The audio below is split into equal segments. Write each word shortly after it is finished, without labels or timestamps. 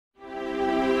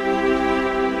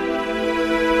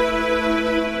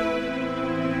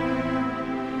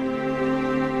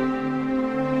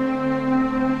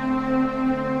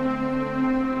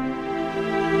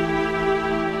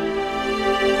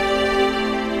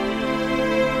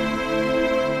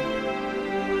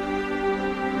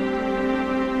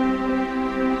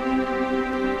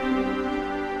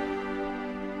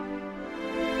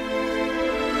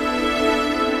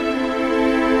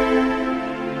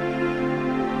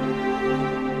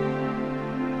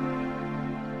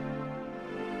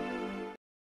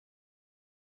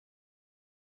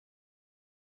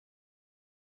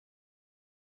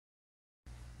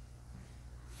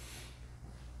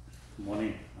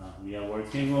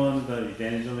working on the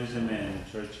evangelism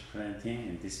and church planting,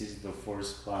 and this is the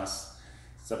first class.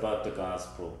 It's about the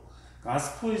gospel.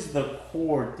 Gospel is the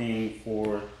core thing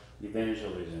for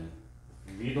evangelism.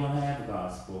 If we don't have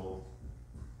gospel,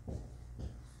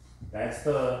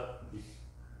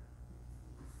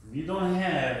 we don't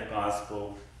have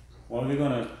gospel, what are we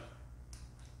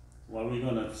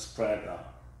gonna spread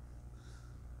out?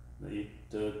 The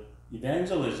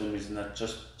evangelism is not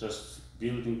just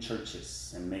building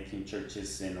churches and making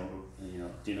churches and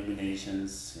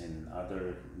denominations and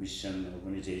other mission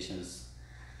organizations.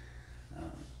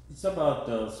 It's about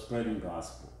the spreading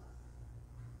gospel.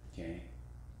 Okay,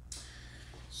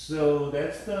 so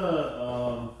that's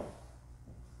the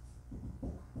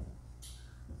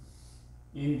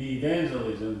in the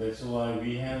evangelism. That's why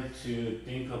we have to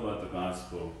think about the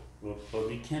gospel. But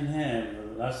we can have,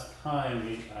 last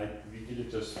time we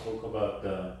did just talk about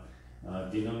the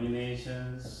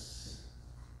denominations.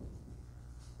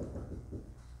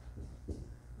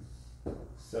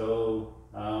 So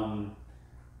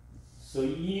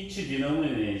each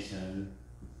denomination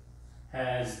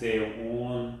has their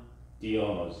own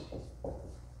theology.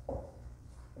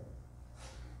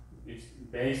 It's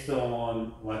based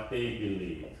on what they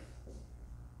believe.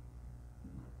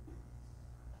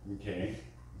 Okay.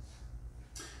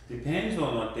 Depends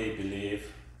on what they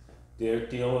believe, their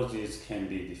theologies can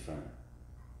be different.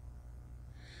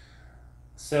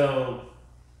 So,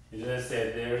 as I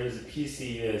said, there is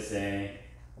PCUSA,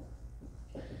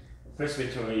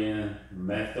 Presbyterian,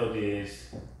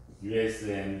 Methodist,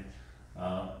 USM,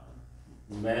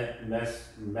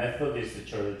 Methodist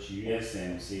Church,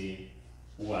 USMC,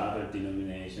 or other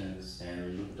denominations,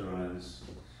 and Lutherans.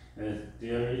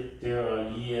 There are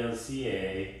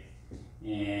ELCA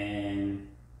and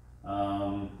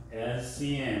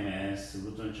LCMS,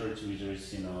 Lutheran Church Missouri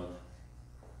Synod.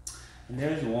 And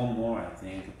there's one more, I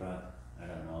think, but I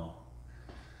don't know.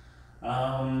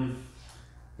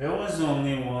 There was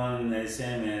only one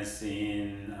SMS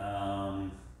in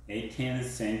 18th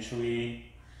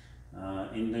century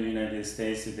in the United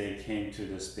States. They came to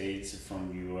the States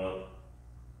from Europe.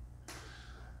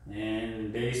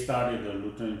 And they started the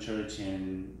Lutheran Church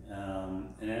and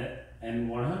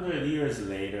 100 years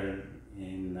later,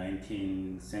 in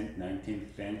 19th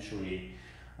century,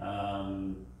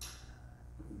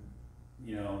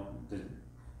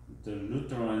 the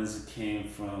Lutherans came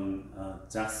from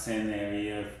Sachsen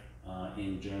area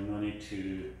in Germany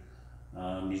to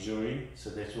Missouri, so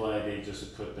that's why they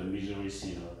just put the Missouri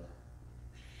Synod,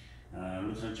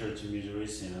 Lutheran Church Missouri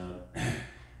Synod.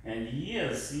 And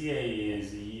ELCA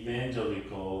is the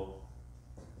Evangelical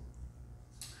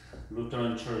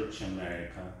Lutheran Church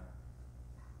America.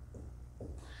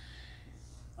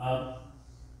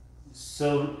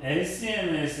 So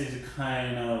LCMS is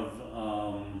kind of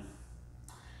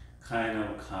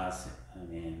classic.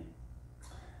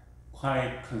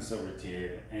 Quite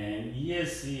conservative, and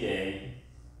ESCA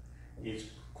is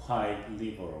quite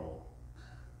liberal.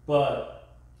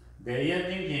 But they are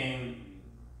thinking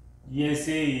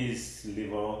ESA is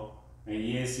liberal, and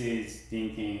ESA is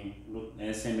thinking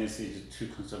SMS is too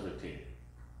conservative.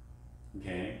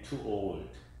 Okay, too old,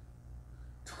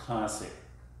 too classic.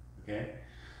 Okay,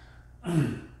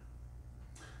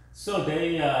 so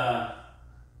they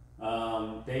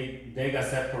got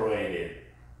separated.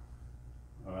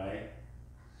 All right,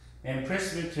 and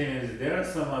Presbyterians. There are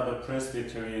some other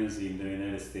Presbyterians in the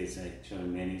United States. Actually,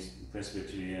 many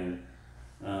Presbyterian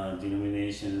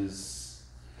denominations,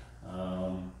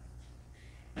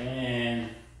 and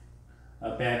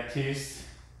a Baptist.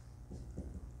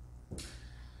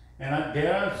 And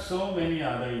there are so many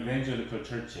other evangelical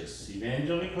churches.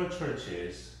 Evangelical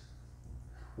churches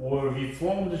or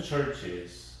Reformed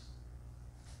churches.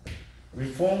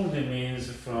 Reformed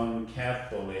means from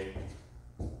Catholic.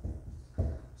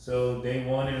 So they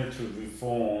wanted to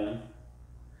reform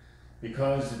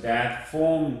because that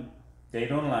form, they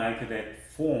don't like that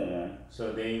form,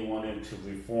 so they wanted to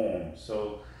reform.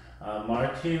 So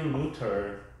Martin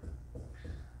Luther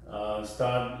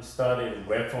started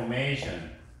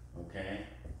Reformation. Okay.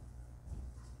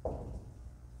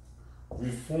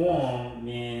 Reform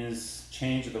means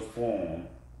change the form.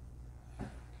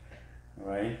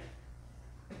 Right?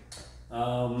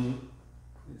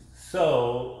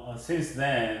 So since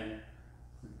then,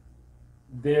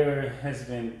 there have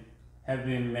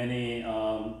been many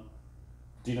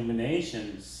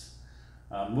denominations,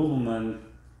 movement,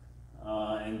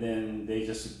 and then they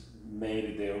just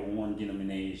made their own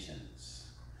denominations.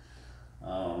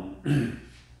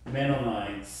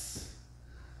 Mennonites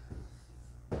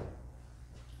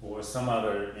or some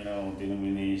other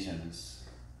denominations.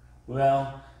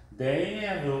 Well, they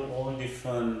have all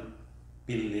different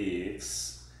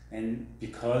beliefs, and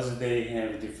because they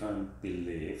have different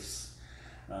beliefs,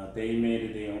 they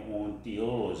made their own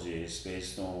theologies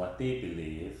based on what they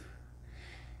believe,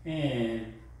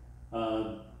 and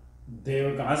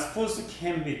their gospels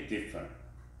can be different.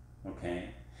 Okay,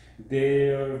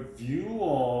 their view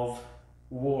of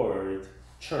world,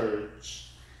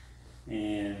 church,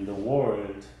 and the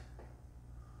world,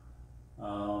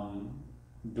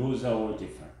 those are all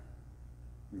different.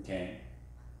 Okay.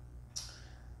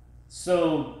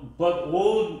 So, but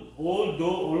all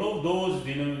of those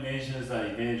denominations are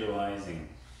evangelizing,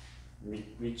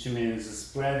 which means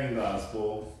spreading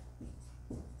gospel.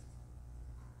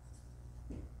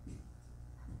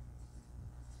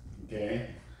 Okay.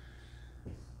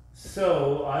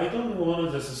 So I don't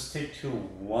want to just stick to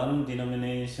one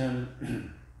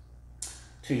denomination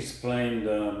to explain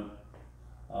the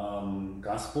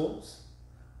gospels,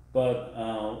 but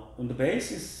on the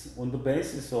basis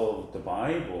of the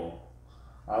Bible,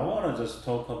 I want to just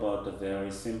talk about the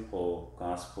very simple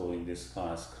gospel in this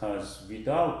class, because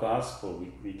without gospel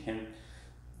we can't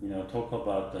talk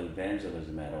about the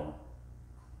evangelism at all.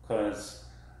 Because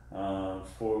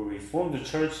for Reformed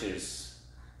churches,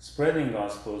 spreading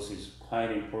gospels is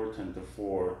quite important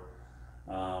for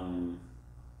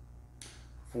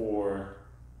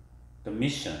the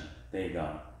mission they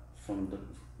got from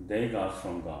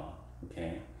God.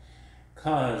 Okay,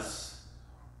 because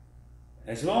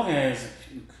as long as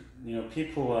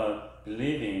people are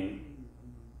believing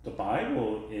the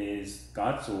Bible is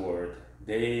God's word,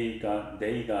 they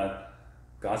got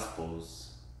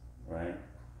gospels, right?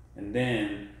 And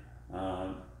then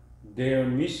their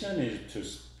mission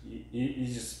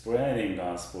is spreading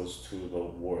gospels to the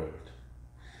world.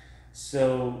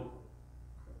 So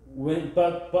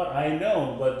but I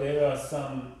know, but there are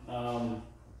some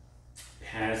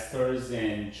pastors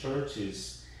and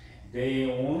churches,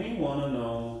 they only want to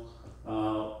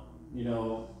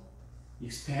know,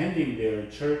 expanding their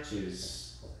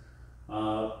churches,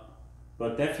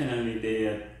 but definitely they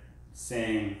are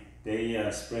saying they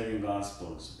are spreading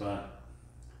gospels, but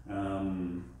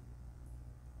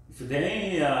if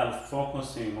they are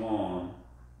focusing on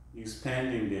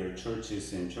expanding their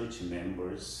churches and church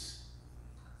members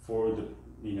for the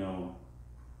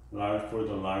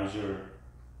larger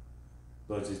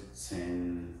budgets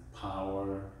and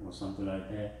power or something like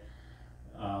that,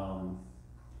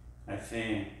 I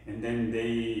think, and then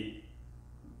they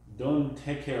don't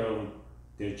take care of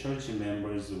their church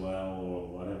members well or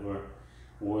whatever,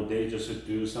 or they just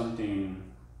do something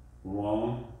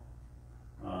wrong,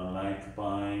 like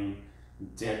buying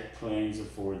jet planes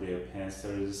for their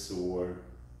pastors or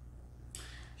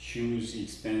huge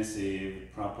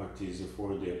expensive properties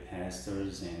for their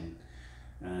pastors, and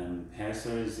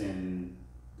pastors and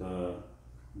the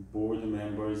board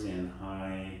members and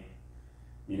high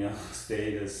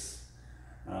status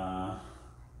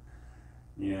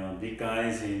big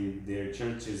guys in their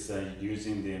churches are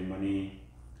using their money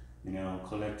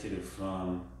collected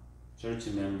from church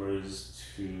members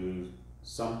to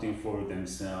something for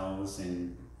themselves,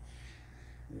 and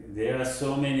there are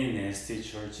so many nasty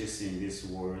churches in this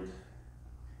world.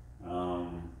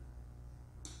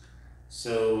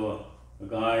 So a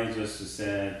guy just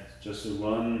said, just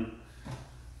run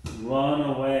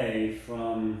away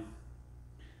from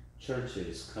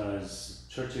churches, because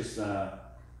churches are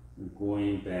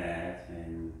going bad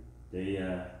and they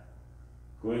are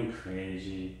going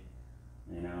crazy,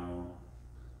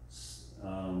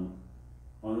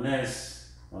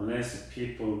 unless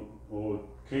people or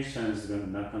Christians are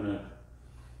not gonna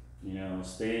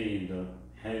stay in the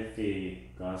healthy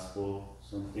gospel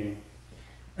something.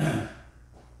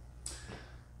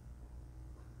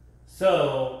 So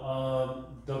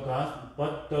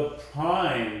but the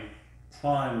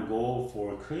prime goal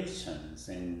for Christians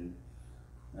and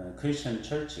Christian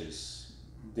churches,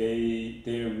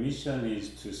 their mission is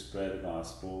to spread the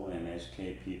gospel and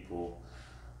educate people,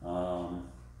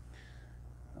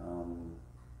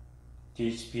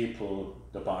 teach people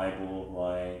the Bible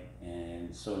right,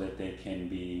 and so that they can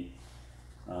be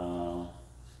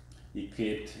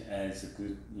equipped as a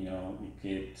good,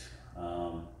 equipped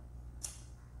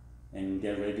and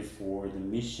get ready for the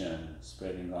mission,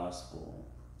 spreading gospel.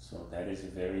 So that is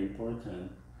very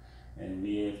important, and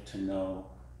we have to know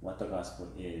what the gospel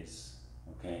is.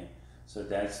 Okay, so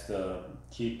that's the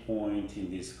key point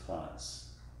in this class.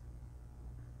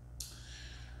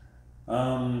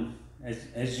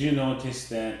 As you notice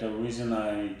that the reason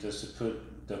I just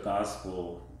put the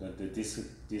gospel, this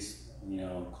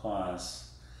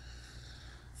class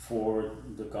for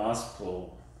the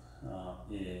gospel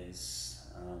is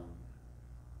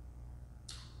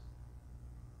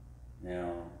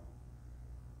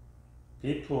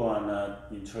people are not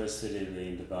interested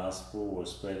in the gospel or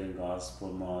spreading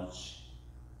gospel much,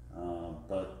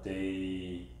 but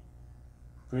they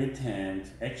pretend,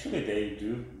 actually they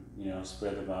do,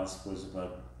 spread the gospels,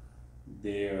 but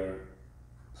their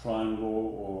prime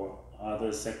goal or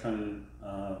other second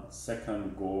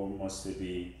goal must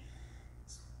be,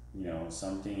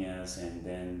 something else, and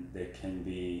then they can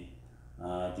be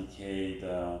decay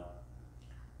the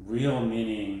real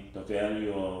meaning, the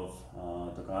value of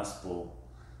the gospel.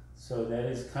 So that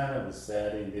is kind of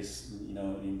sad in this,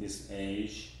 in this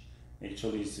age.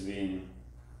 Actually, it's been,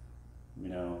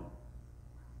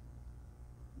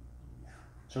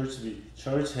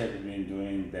 church has been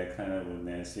doing that kind of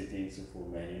nasty things for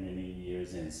many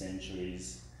years and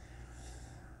centuries.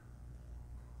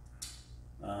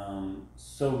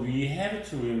 So we have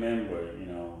to remember,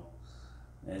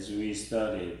 as we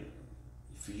studied,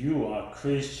 if you are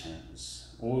Christians,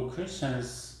 all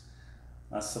Christians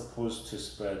are supposed to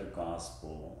spread the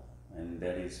gospel, and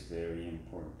that is very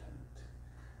important.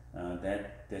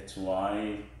 That's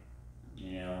why,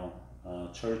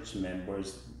 church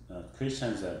members,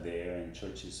 Christians are there and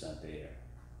churches are there,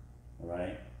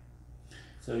 right?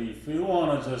 So if you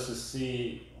want to just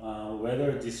see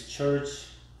whether this church,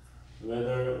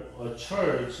 whether a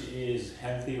church is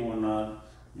healthy or not,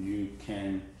 you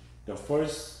can, the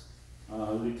first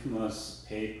litmus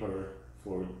paper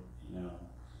for,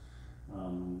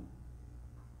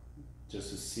 just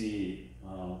to see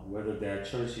whether that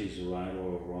church is right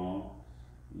or wrong,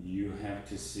 you have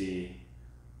to see,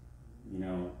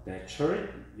 that church,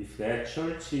 if that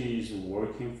church is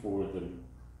working for the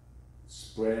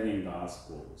spreading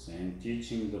gospels and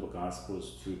teaching the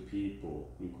gospels to people,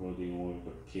 including all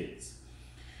the kids,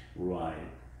 right?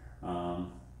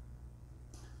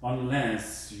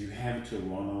 Unless you have to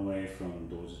run away from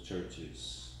those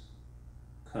churches,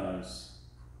 because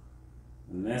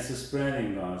unless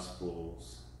spreading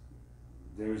gospels,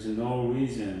 there is no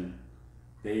reason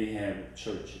they have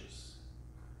churches.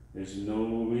 There's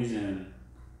no reason,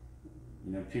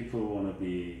 people want to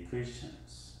be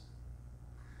Christians.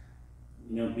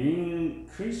 Being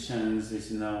Christians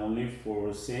is not only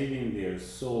for saving their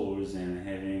souls and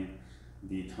having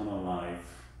the eternal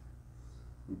life,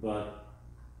 but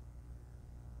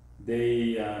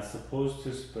they are supposed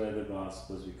to spread the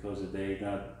gospels because they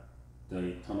got the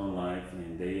eternal life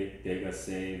and they got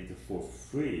saved for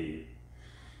free.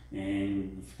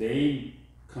 And if they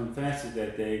confess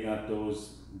that they got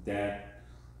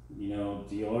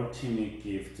the ultimate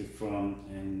gift from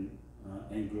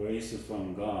and grace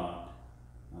from God,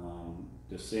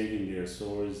 the saving their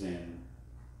souls and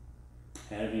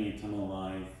having eternal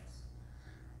life,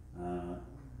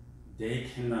 they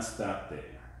cannot stop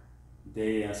there.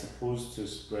 They are supposed to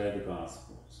spread the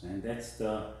gospels, and that's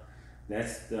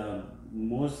the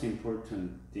most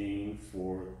important thing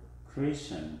for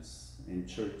Christians in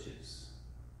churches.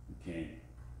 Okay.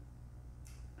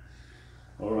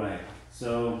 All right.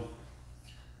 So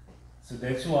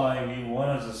that's why we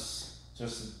want to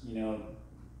just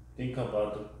think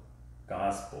about the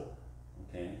gospel.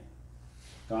 Okay.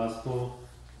 Gospel.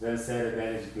 As I said,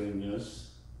 that is good news.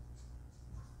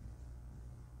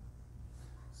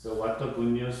 So what the good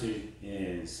news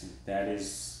is, that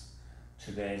is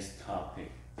today's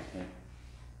topic. Okay.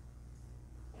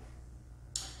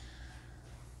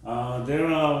 There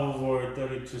are over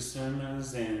 32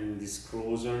 sermons and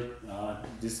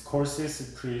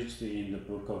discourses preached in the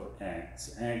book of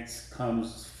Acts. Acts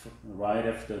comes right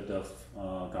after the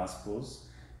Gospels,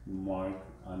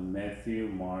 Matthew,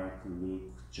 Mark,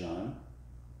 Luke, John.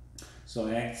 So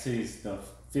Acts is the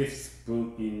 5th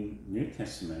book in New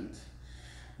Testament.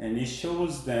 And it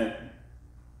shows that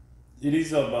it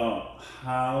is about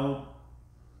how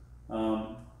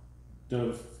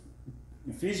the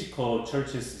physical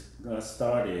churches got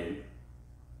started.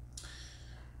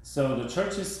 So the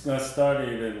churches got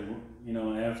started,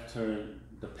 after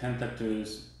the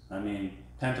Pentecost,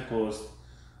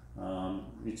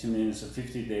 which means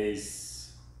 50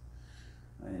 days,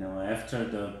 after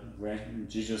the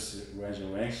Jesus'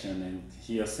 resurrection, and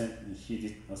he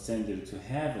ascended to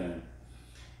heaven.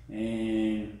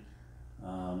 And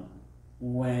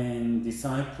when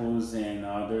disciples and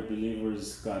other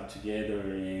believers got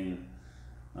together in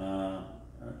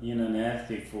an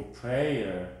ethic for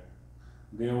prayer,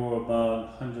 there were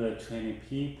about 120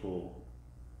 people,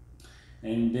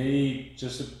 and they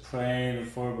just prayed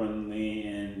fervently,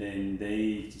 and then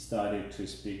they started to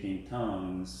speak in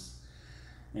tongues.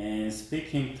 And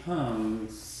speaking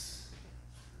tongues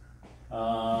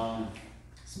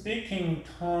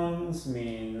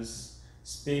means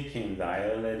speaking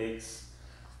dialectics,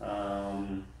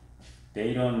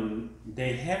 they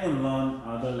haven't learned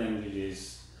other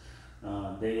languages.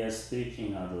 They are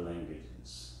speaking other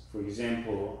languages. For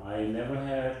example, I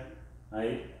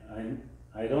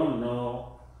don't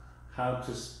know how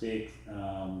to speak,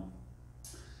 for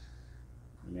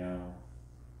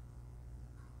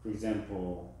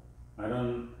example, I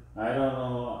don't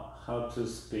know how to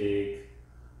speak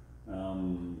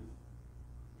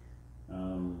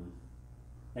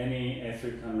any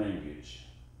African language.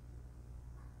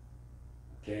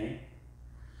 Okay,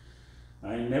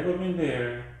 I never been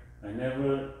there. I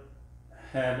never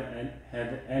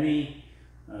had any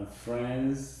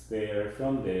friends there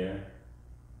from there,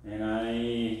 and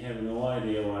I have no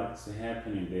idea what's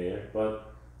happening there.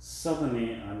 But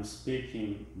suddenly I'm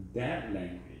speaking that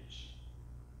language.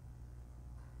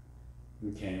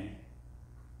 Okay,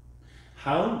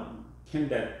 how can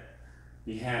that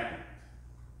be happened?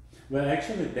 Well,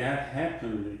 actually, that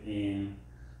happened in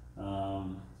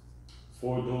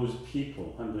for those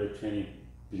people, 120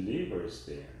 believers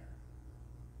there.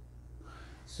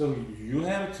 So you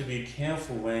have to be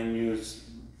careful when you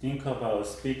think about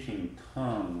speaking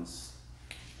tongues,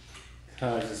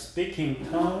 because speaking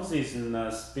tongues is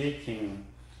not speaking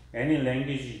any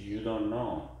language you don't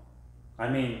know. I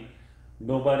mean,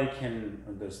 nobody can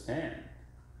understand.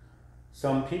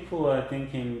 Some people are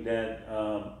thinking that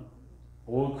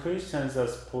all Christians are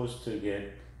supposed to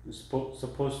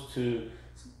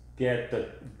get the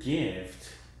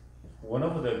gift. One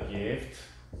of the gifts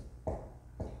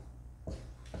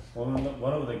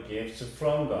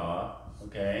from God,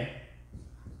 okay,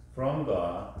 from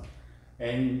God.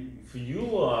 And if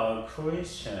you are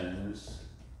Christians,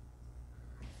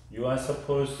 you are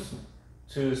supposed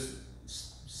to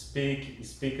speak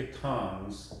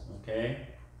tongues, okay.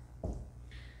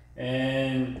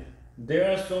 And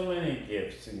there are so many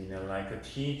gifts, like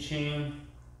teaching,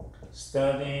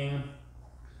 studying,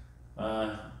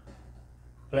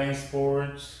 playing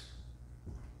sports.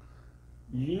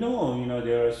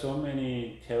 There are so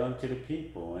many talented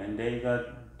people, and they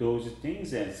got those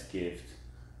things as gift.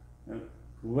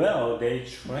 Well, they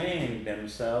train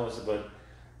themselves, but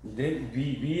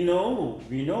we know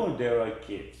there are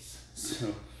gifts.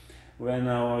 So when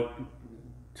our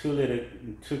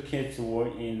two kids were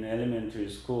in elementary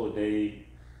school, they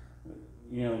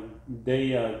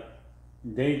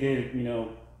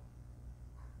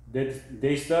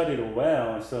studied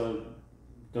well. So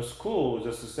the school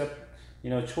just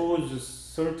chose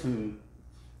certain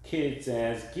kids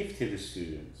as gifted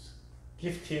students.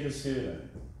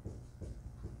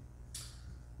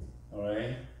 All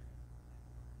right.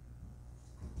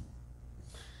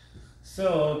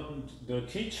 So the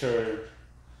teachers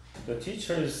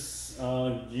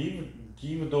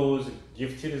give those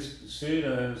gifted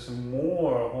students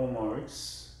more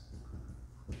homeworks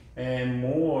and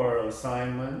more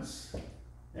assignments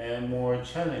and more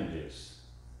challenges.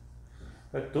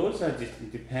 But those are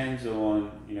depends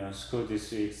on school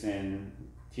districts and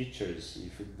teachers.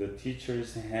 If the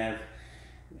teachers have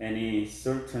any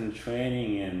certain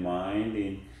training in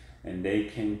mind, and they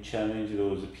can challenge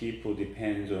those people,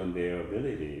 depends on their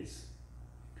abilities.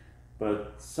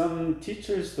 But some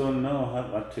teachers don't know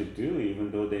what to do,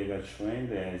 even though they got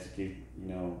trained as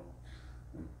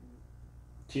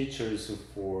teachers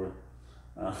for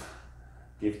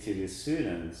gifted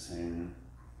students, and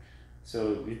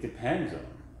so it depends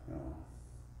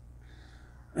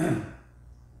on.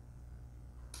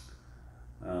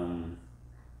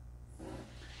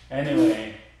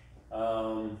 Anyway,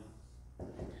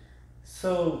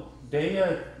 so they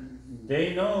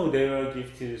know they are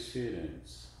gifted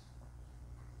students.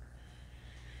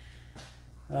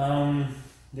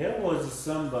 There was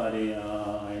somebody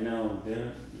I know.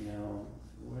 There,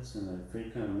 was an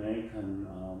African American.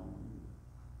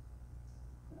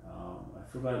 I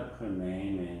forgot her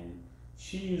name, and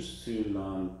she used to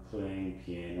learn playing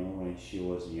piano when she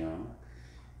was young,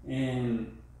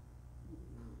 and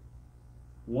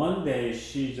one day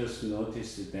she just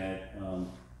noticed that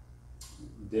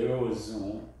there was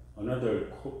another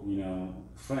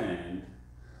friend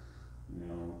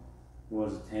who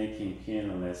was taking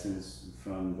piano lessons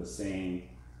from the same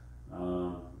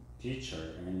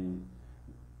teacher, and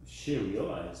she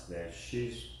realized that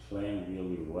she's playing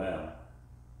really well.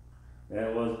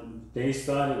 They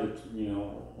started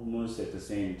almost at the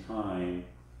same time,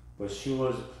 but she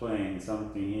was playing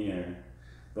something here,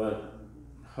 but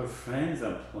her friends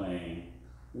are playing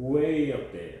way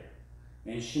up there,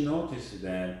 and she noticed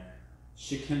that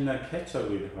she cannot catch up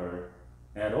with her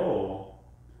at all,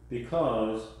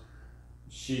 because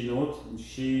she knew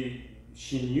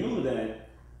that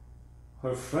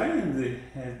her friend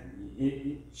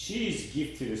she's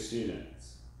gifted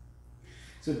students.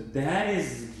 So that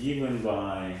is given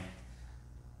by,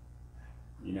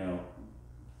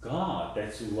 God.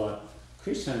 That's what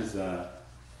Christians are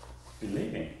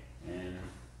believing. And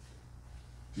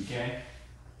okay.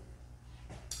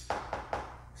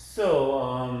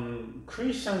 So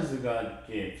Christians got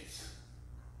gifts,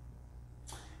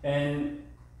 and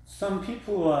some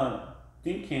people are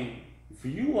thinking if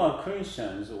you are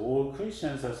Christians, all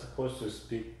Christians are supposed to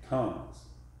speak tongues.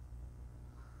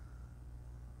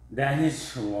 That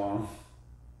is wrong.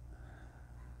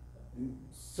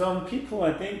 Some people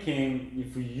are thinking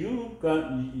if you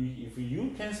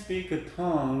can speak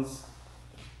tongues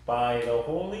by the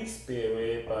Holy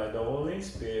Spirit,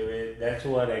 that's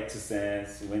what Acts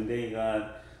says. When they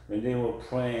were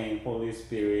praying, Holy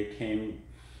Spirit came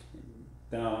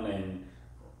down, and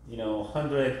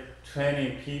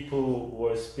 120 people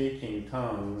were speaking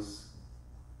tongues.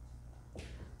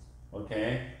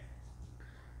 Okay,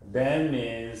 that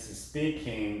means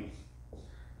speaking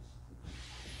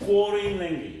foreign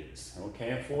languages.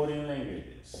 Okay, foreign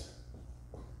languages.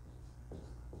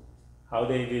 How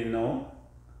they didn't know?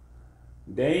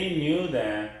 They knew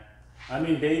that. I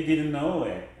mean, they didn't know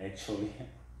it actually,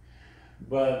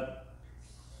 but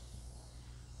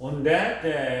on that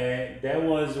day, that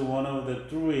was one of the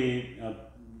three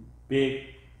big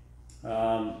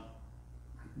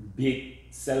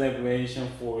celebration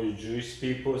for Jewish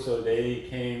people. So they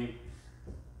came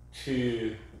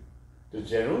to the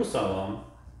Jerusalem.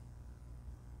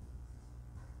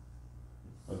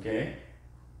 Okay,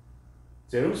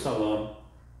 Jerusalem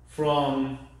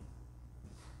from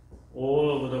all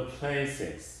over the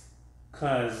places,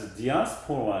 because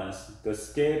diasporas, the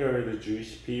scattered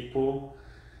Jewish people,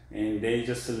 and they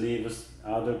just live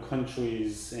other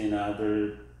countries and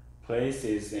other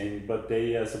places, but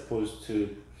they are supposed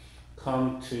to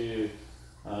come to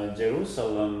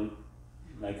Jerusalem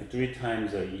like 3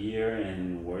 times a year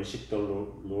and worship the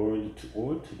Lord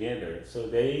all together. So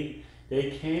they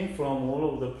came from all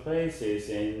over the places,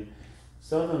 and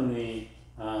suddenly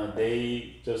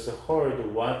they just heard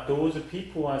what those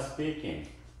people are speaking,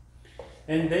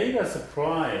 and they got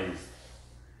surprised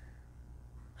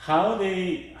how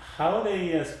they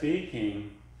are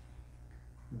speaking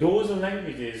those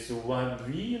languages. What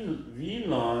we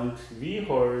learned, we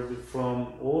heard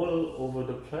from all over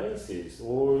the places,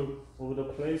 all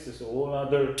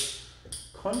other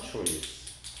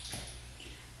countries.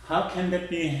 How can that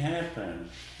be happen?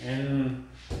 And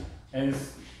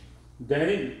that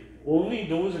is, only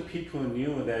those people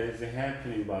knew that it's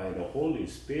happening by the Holy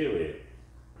Spirit.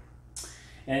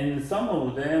 And some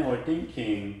of them were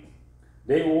thinking,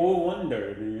 they all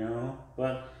wondered,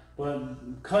 but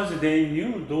because they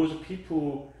knew those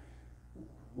people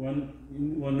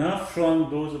were not from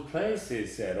those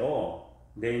places at all.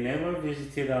 They never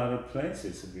visited other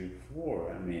places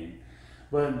before,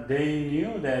 but they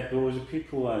knew that those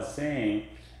people are saying,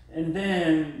 and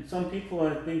then some people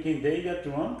are thinking they got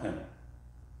drunken.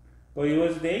 But it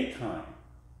was daytime.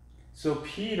 So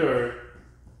Peter,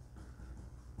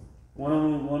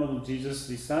 one of Jesus'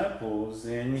 disciples,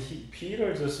 and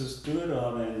Peter just stood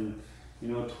up and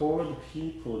told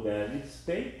people that it's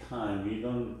daytime. We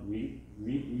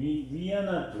are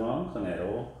not drunken at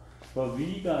all, but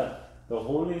we got the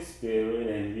Holy Spirit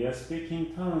and we are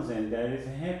speaking tongues, and that is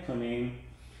happening.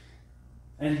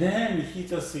 And then he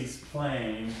just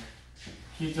explained.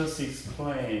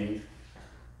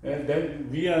 And then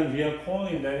we are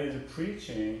calling that is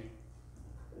preaching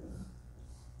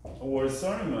or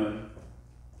sermon.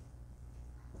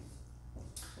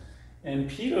 And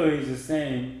Peter is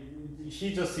saying,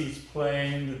 he just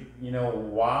explained,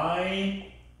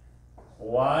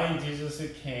 why Jesus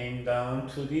came down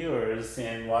to the earth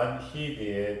and what he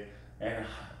did and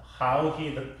how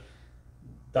he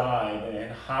died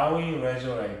and how he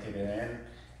resurrected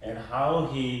and how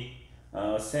he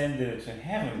ascended to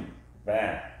heaven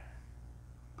back.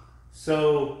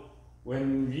 So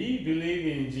when we believe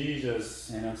in Jesus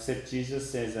and accept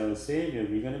Jesus as our Savior,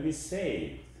 we're going to be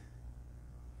saved.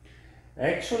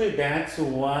 Actually, that's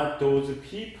what those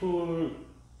people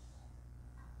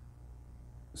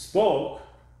spoke,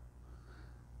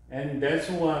 and that's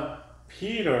what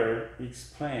Peter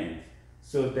explained.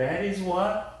 So that is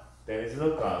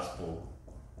the gospel.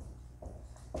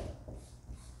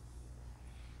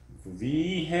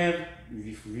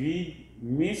 If we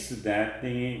miss that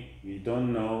thing, we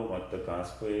don't know what the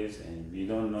gospel is, and we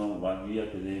don't know what we are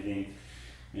believing,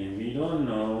 and we don't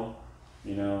know,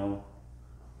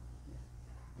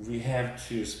 we have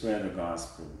to spread the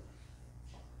gospel.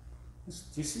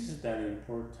 This is that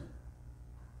important.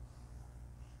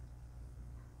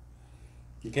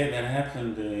 Okay, that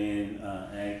happened in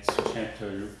Acts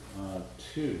chapter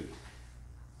 2.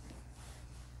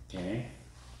 Okay.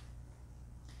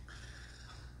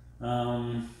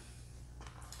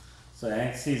 So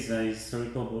Acts is a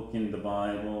historical book in the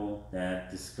Bible that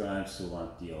describes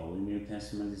what the early New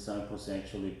Testament disciples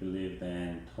actually believed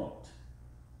and taught.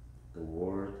 The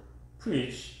word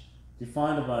preach,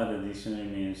 defined by the dictionary,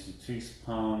 means to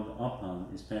expound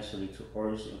upon, especially to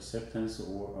urge acceptance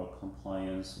or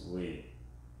compliance with.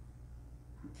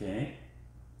 Okay?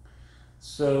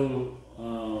 So,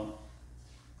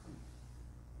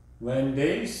 when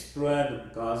they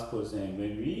spread gospels and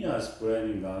when we are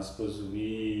spreading gospels,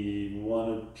 we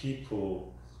want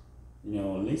people,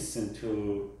 listen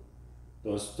to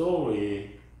the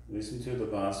story, listen to the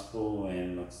gospel,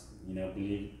 and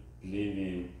believe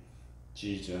in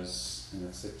Jesus, and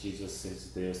accept Jesus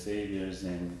as their saviors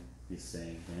and be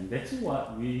saved. And that's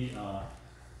what we are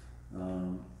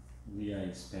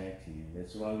expecting.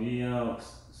 That's what we are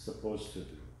supposed to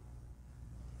do.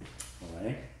 All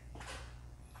right.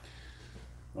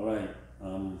 All right.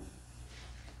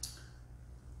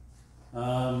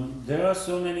 There are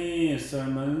so many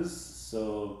sermons.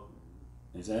 So,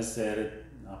 as I said,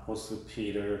 Apostle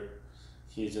Peter,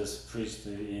 he just preached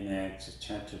in Acts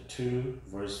chapter 2,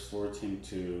 verse 14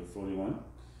 to 41,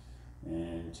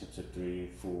 and chapter 3,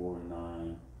 4,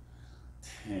 9,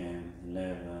 10,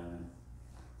 11,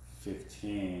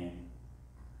 15,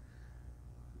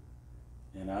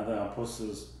 and other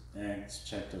apostles, Acts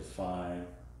chapter 5.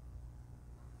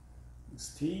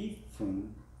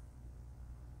 Stephen,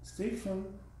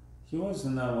 he was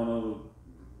not one of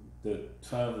the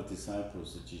 12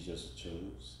 disciples that Jesus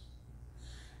chose,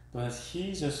 but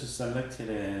he just selected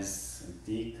as a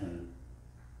deacon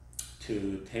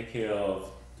to take care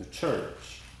of the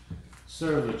church,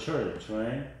 serve the church,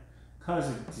 right? Because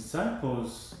the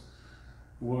disciples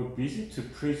were busy to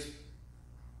preach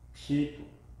people.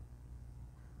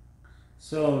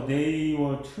 So they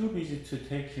were too busy to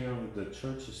take care of the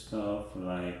church stuff,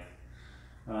 like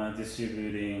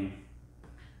distributing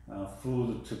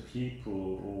food to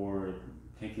people or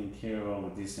taking care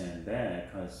of this and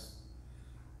that,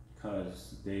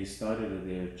 because they started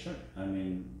their church.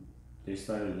 They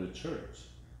started the church.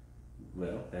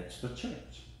 Well, that's the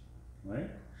church,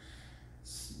 right?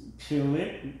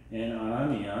 Philip and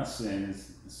Ananias and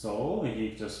Saul,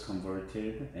 he just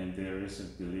converted, and various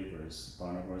believers,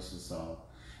 Barnabas and Saul.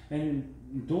 And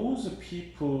those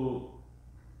people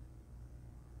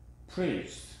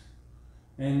preached,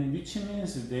 and which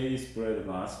means they spread the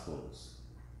gospels.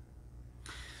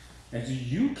 As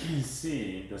you can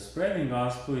see, the spreading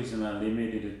gospel is not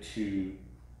limited to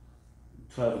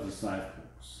 12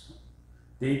 disciples.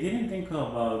 They didn't think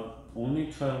about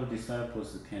only 12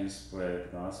 disciples can spread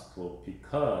the gospel,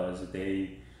 because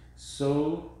they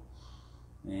saw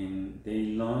and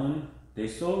they learned, they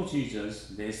saw Jesus,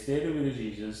 they stayed with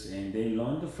Jesus, and they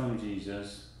learned from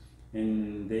Jesus,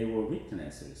 and they were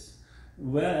witnesses.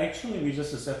 Well, actually, we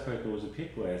just separate those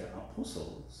people as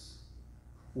apostles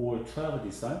or 12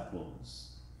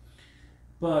 disciples.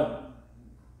 But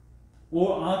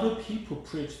or other people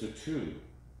preached too.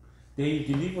 They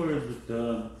delivered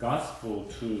the gospel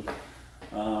to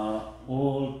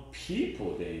all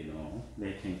people they know,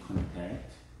 they can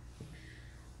contact.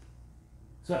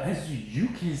 So as you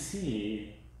can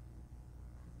see,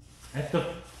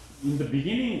 in the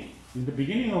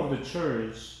beginning of the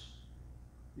church,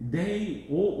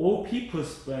 all people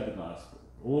spread the gospel.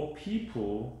 All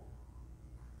people,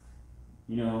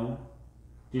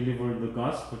 delivered the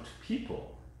gospel to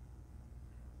people.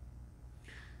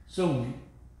 So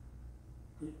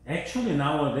actually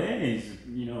nowadays,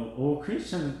 all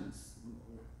Christians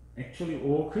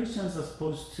are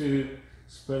supposed to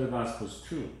spread the gospels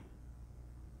too.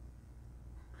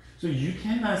 So you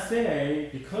cannot say,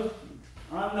 because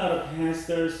I'm not a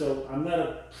pastor, so I'm not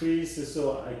a priest,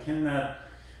 so I cannot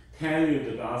tell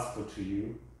you the gospel to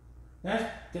you.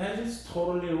 That is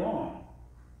totally wrong.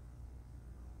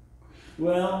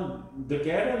 Well, the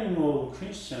gathering of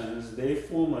Christians, they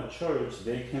form a church.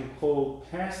 They can call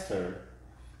pastors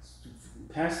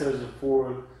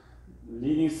for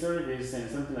leading service and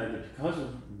something like that, because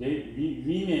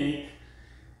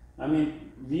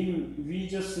we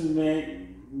just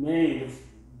made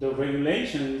the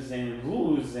regulations and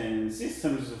rules and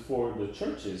systems for the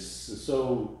churches.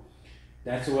 So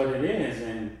that's what it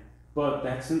is. But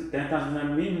that does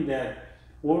not mean that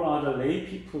all other lay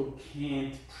people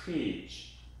can't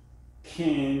preach,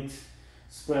 can't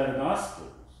spread the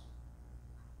gospels.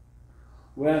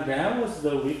 Well, that was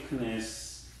the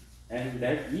weakness, and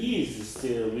that is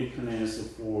still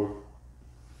weakness for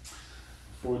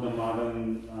the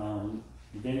modern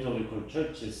evangelical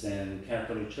churches and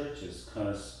Catholic churches,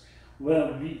 because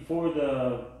for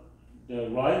the the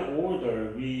right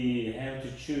order, we have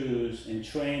to choose and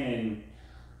train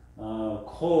and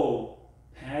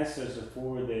co-pastors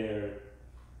for their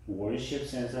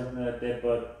worships and something like that.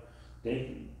 But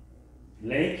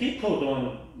lay people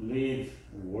don't lead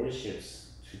worships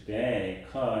today,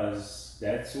 cause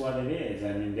that's what it is.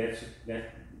 I mean, that's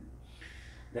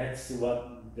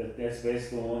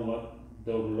based on what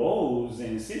the laws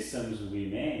and systems we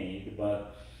made.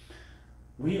 But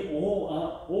we all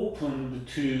are open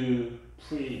to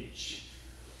preach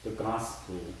the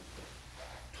gospel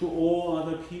to all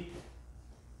other people.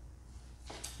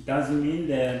 Doesn't mean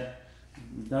that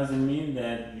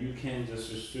you can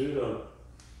just stood up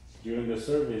during the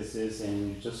services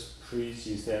and just preach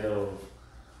instead of,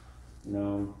 you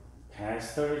know,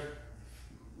 pastor.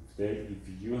 If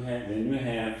you have, then you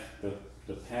have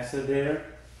the pastor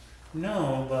there.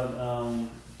 No, but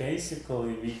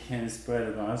basically we can spread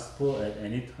the gospel at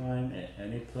any time, at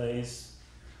any place,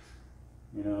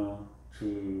 you know,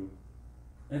 to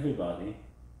everybody.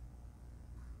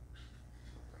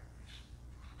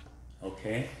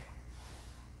 Okay.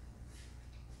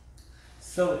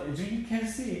 So you can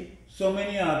see so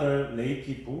many other lay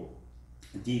people,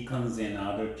 deacons and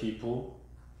other people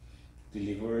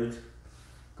delivered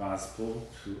gospel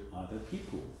to other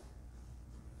people.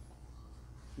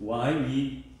 Why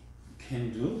we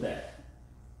can do that?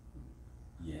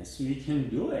 Yes, we can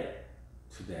do it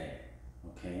today,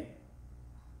 okay?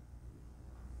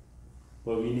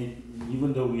 But we need,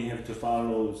 even though we have to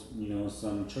follow, you know,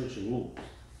 some church rules,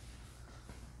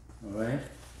 all right?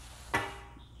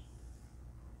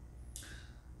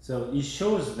 So it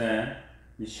shows that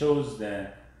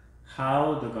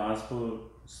how the gospel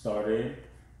started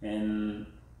and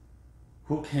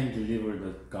who can deliver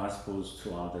the gospels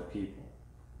to other people.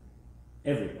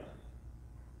 Everybody.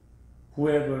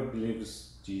 Whoever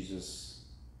believes Jesus,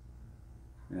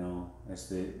 you know,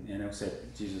 and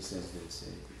accept Jesus as their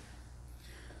Savior.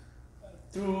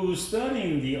 Through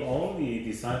studying the early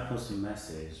disciples'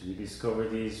 message, we discover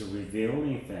these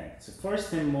revealing facts.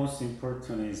 First and most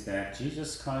important is that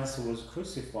Jesus Christ was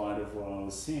crucified for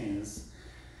our sins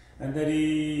and that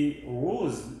He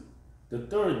rose the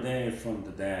third day from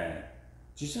the dead.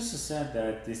 Jesus said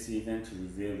that this event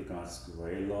revealed God's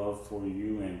great love for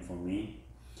you and for me.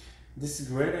 This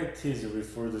great act is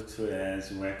referred to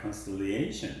as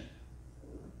reconciliation.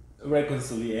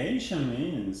 Reconciliation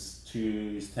means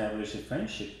to establish a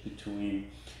friendship between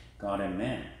God and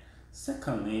man.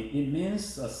 Secondly, it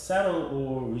means to settle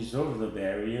or resolve the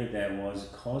barrier that was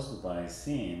caused by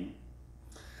sin.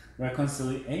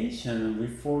 Reconciliation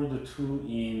referred to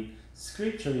in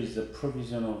Scripture is the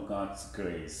provision of God's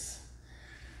grace.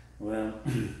 Well,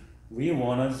 we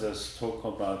want to just talk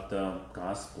about the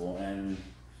gospel, and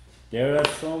there are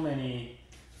so many,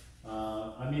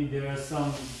 there are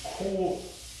some core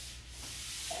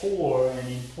and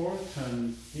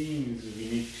important things we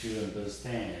need to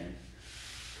understand,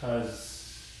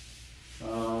 because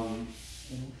when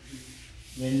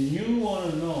you want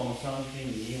to know something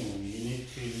new, you need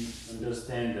to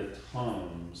understand the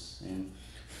terms,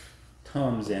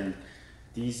 and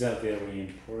these are very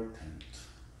important.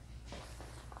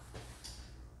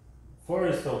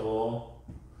 First of all,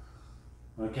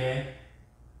 okay,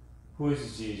 who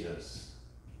is Jesus?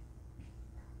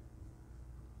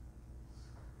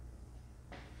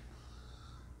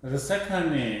 The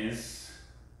second is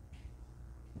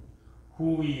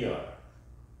who we are.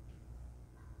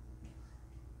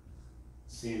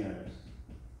 Sinners.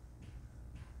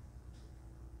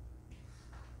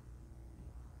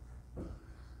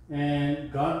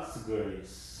 And God's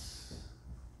grace.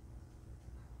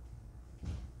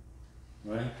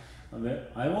 Right?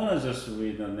 I want to just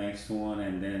read the next one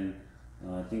and then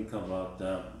think about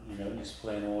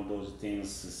explain all those things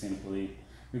simply.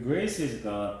 The grace is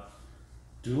God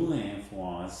doing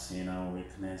for us in our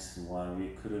weakness what we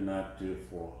could not do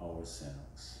for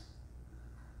ourselves.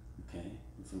 Okay?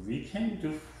 If we can't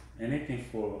do anything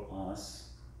for us,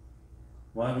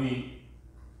 why we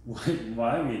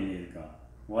need God?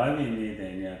 Why we need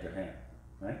any other help?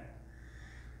 Right?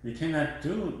 We cannot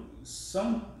do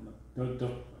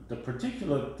the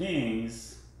particular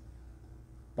things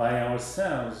by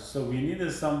ourselves, so we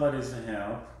need somebody's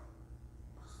help,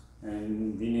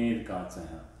 and we need God's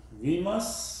help. We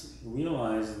must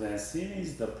realize that sin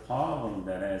is the problem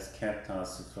that has kept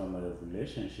us from a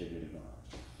relationship with God.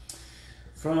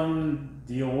 From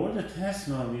the Old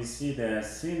Testament, we see that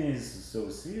sin is so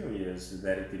serious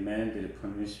that it demanded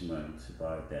punishment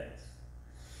by death.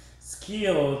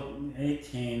 Ezekiel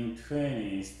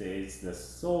 18:20 states, "The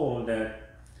soul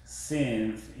that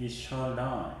sins, it shall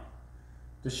die."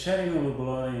 The shedding of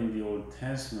blood in the Old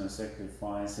Testament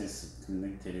sacrifices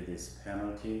connected this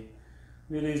penalty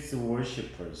with its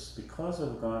worshippers. Because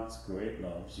of God's great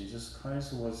love, Jesus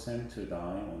Christ was sent to die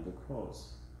on the cross.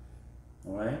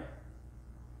 Alright?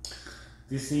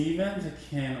 This event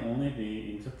can only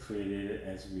be interpreted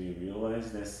as we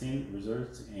realize that sin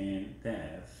results in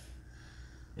death.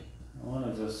 I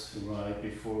want to just write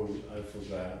before I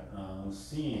forgot.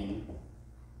 Sin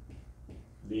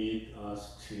leads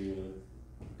us to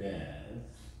death.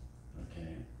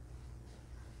 Okay.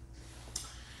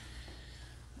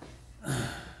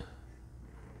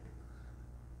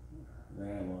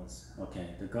 There it was. Okay.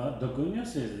 The good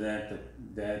news is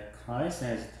that Christ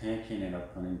has taken it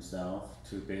upon himself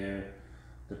to bear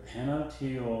the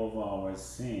penalty of our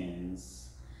sins,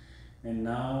 and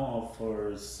now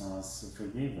offers us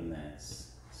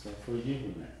forgiveness. So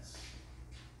forgiveness.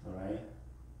 All right.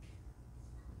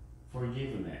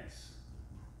 Forgiveness.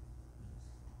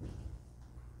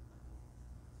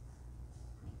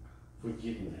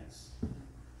 Forgiveness.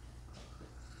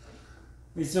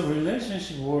 It's a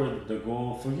relationship word. The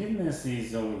goal of forgiveness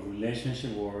is a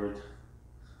relationship word.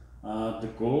 The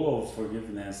goal of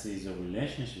forgiveness is a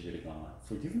relationship with God.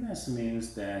 Forgiveness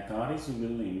means that God is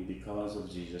willing, because of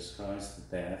Jesus Christ's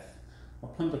death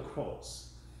upon the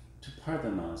cross, to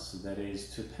pardon us, that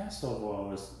is, to pass over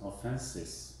our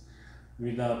offenses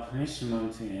without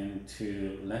punishment and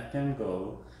to let them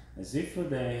go as if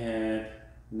they had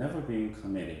never been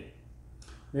committed.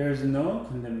 There is no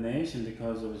condemnation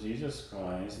because of Jesus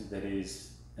Christ. That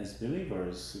is, as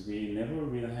believers, we never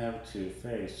will have to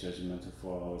face judgment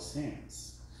for our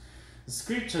sins. The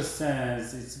scripture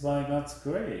says it's by God's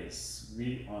grace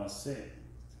we are saved.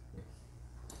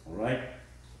 Alright?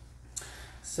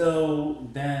 So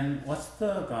then, what's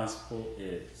the gospel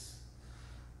is?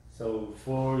 So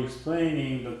for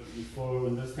for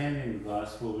understanding the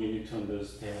gospel, we need to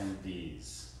understand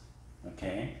these.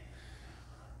 Okay?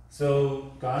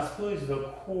 So gospel is the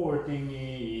core thing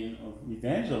in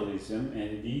evangelism,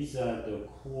 and these are the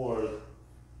core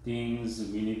things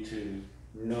we need to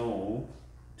know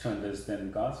to understand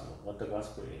the gospel, what the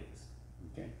gospel is.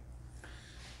 Okay.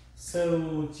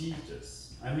 So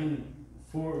Jesus,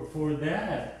 for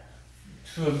that,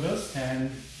 to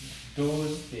understand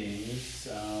those things,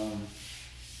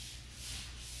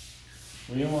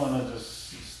 we want to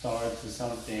just start to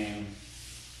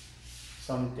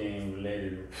something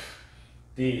related to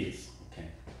these. Okay.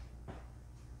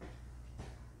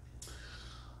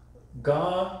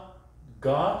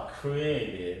 God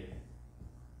created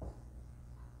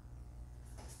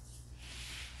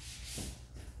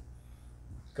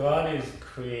God is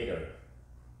creator.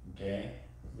 Okay?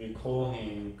 We call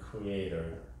him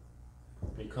creator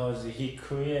because he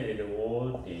created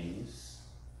all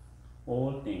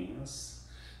things,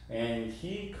 and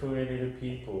he created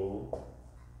people,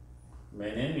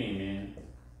 men and women.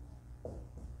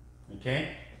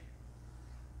 Okay?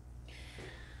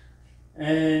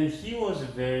 And he was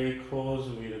very close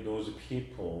with those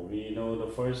people. We know the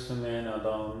first man,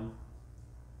 Adam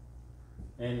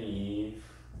and Eve.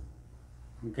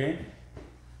 Okay?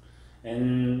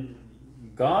 And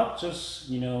God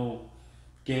just,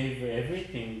 gave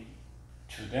everything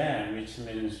to them, which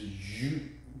means you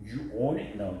own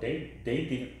it. No, they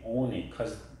didn't own it,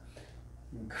 because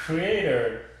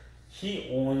Creator, he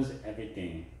owns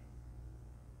everything.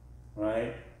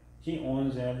 Right? He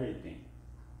owns everything.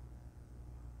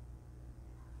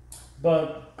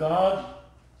 But God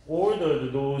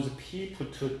ordered those people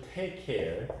to take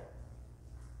care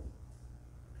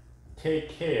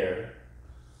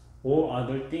all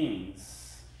other things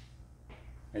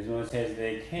as much as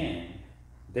they can.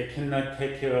 They cannot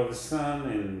take care of the sun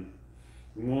and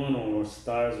moon or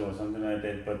stars or something like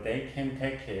that, but they can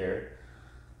take care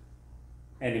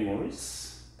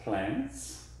animals,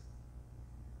 plants,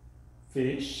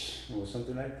 fish, or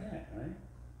something like that, right?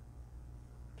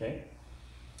 Okay?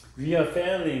 We are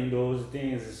failing those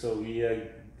things, so we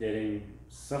are getting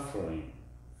suffering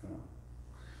from.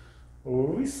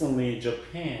 Recently,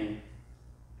 Japan,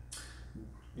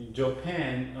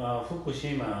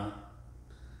 Fukushima,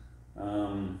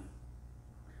 one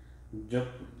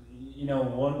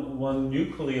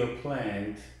nuclear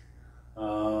plant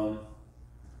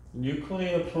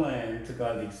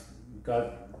got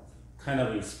kind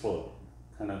of exploded,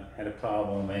 kind of had a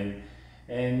problem,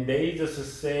 and they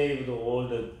just saved all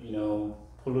the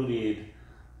polluted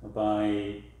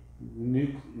by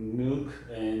nuke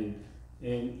and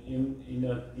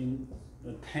in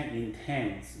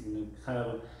tanks, kind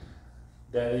of.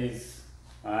 That is,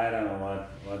 I don't know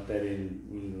what that in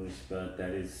English, but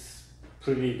that is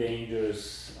pretty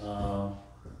dangerous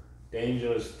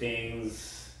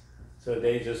things. So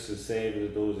they just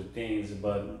saved those things,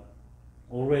 but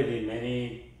already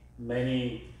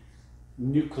many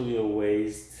nuclear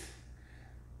waste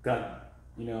got,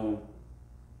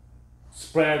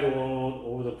 spread all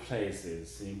over the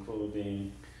places,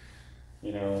 including,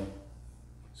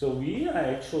 so we are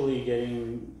actually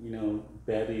getting,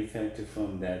 bad effect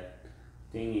from that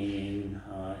thing in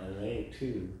LA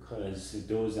too, because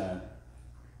those are,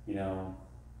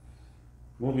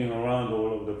 moving around all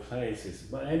over the places.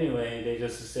 But anyway, they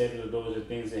just saved those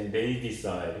things and they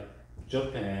decided,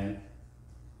 Japan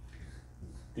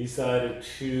decided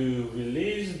to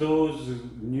release those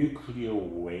nuclear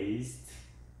waste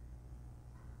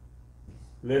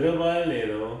little by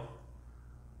little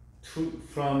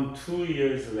from 2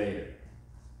 years later.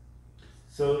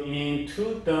 So in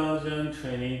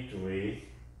 2023,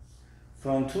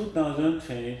 from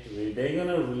 2023, they're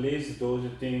gonna release those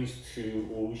things to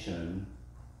ocean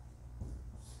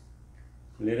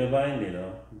little by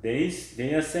little. They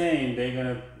are saying they're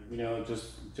gonna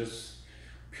just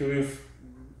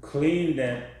clean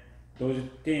those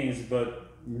things,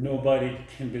 but nobody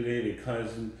can believe it because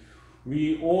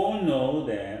we all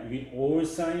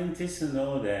scientists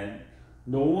know that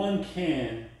no one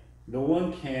can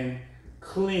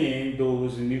clean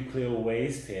those nuclear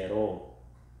waste at all.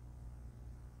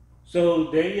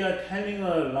 So they are telling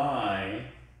a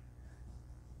lie.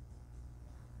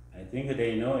 I think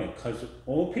they know it because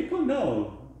all people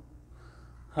know.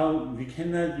 How we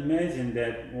cannot imagine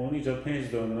that only Japanese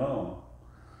don't know.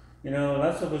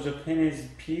 Lots of Japanese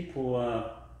people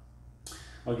are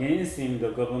against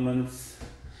the government's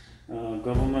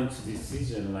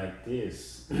decision like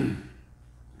this,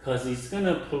 because it's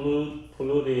gonna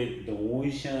pollute the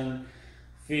ocean,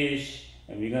 fish,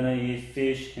 and we're gonna eat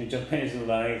fish. And Japanese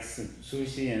likes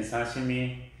sushi and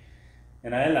sashimi,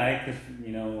 and I like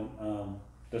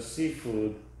the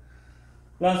seafood.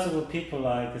 Lots of people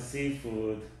like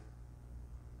seafood.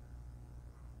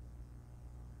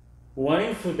 What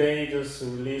if they just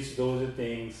release those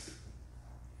things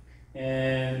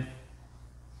and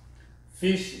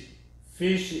fish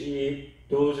eat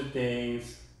those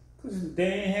things? Because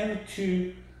they have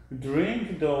to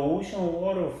drink the ocean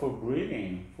water for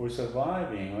breathing, for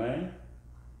surviving, right?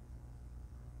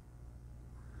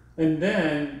 And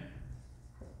then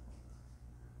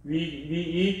we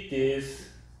eat this,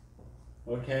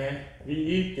 okay? We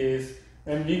eat this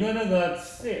and we're gonna get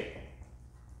sick.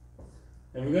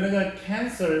 And we're gonna get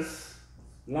cancers,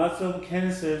 lots of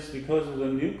cancers because of the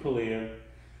nuclear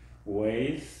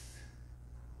waste.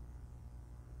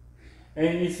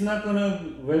 And it's not gonna,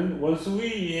 once we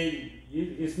eat,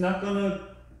 it's not gonna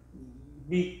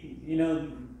be,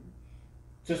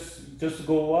 just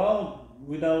go out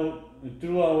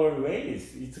through our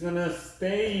waste. It's gonna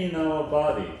stay in our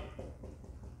body.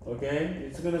 Okay?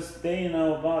 It's gonna stay in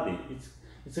our body.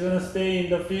 It's gonna stay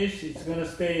in the fish, it's gonna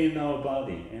stay in our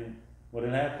body. And what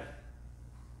will happen?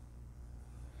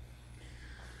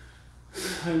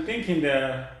 I'm thinking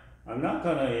that I'm not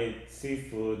gonna eat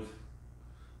seafood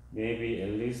maybe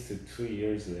at least 2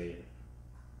 years later.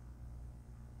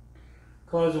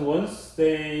 Because once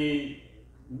they,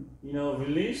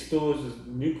 release those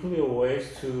nuclear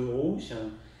waste to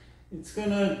ocean, it's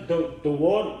gonna, the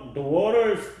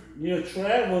water,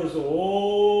 travels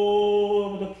all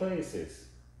over the places.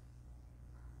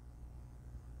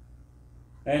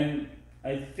 And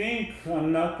I think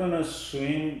I'm not gonna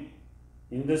swim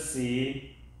in the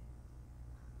sea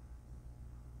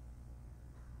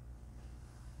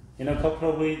in a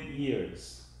couple of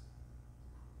years.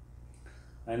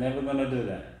 I'm never gonna do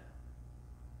that.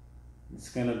 It's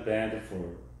gonna bad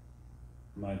for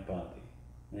my body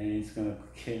and it's gonna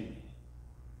kill me.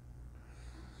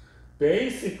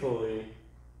 Basically,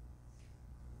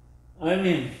 I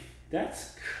mean,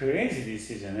 that's crazy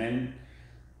decision. And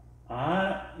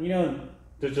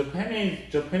the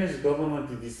Japanese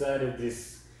government decided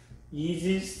this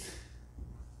easiest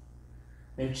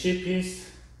and cheapest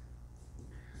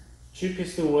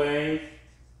way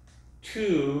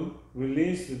to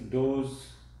release those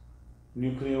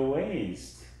nuclear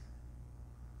waste.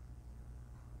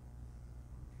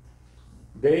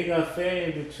 They got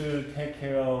failed to take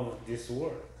care of this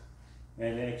world,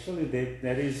 and actually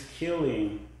that is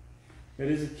killing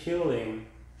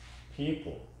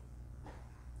people.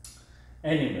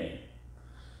 Anyway,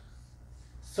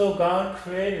 so God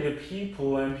created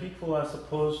people, and people are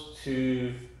supposed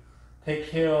to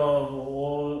take care of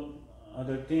all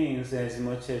other things as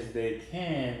much as they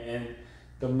can. And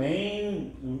the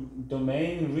main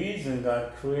reason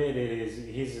God created is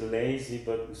He's lazy,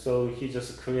 but so He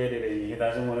just created it and He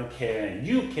doesn't want to care, and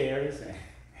you cares.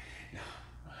 No.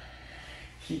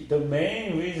 the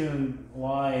main reason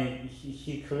why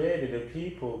he created the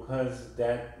people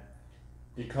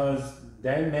because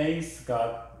that makes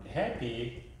God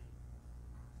happy,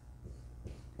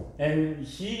 and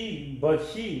he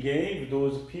gave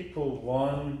those people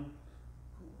one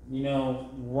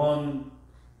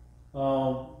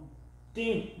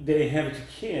thing they have to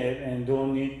keep, and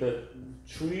don't need the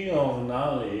tree of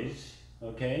knowledge.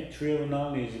 Okay, tree of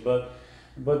knowledge, but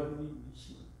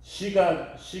she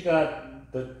got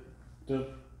the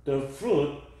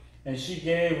fruit, and she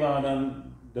gave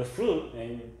Adam the fruit,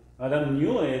 and Adam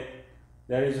knew it,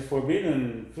 that is a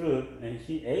forbidden fruit, and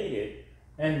he ate it,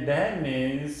 and that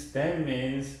means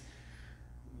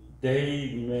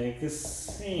they make a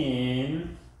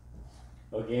sin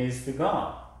against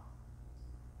God.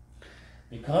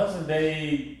 Because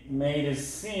they made a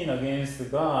sin against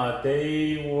God,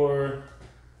 they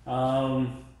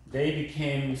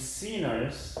became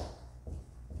sinners.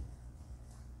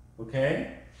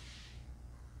 Okay?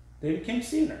 They became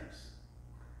sinners.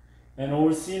 And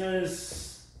all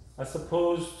sinners are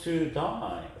supposed to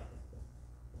die.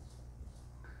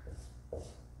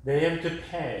 They have to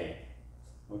pay.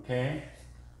 Okay?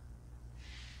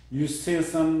 You steal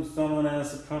someone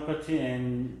else's property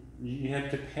and you have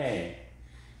to pay.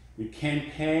 You can't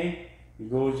pay, you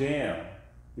go jail.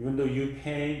 Even though you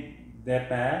pay that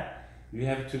back, you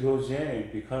have to go jail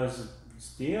because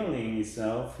stealing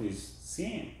itself is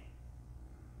sin.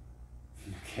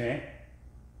 Okay?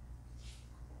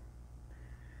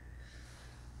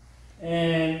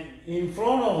 And in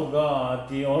front of God,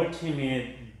 the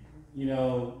ultimate,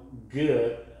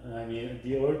 good,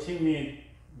 the ultimate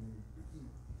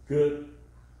good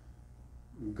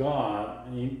God,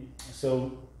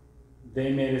 so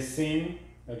they made a sin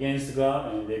against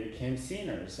God and they became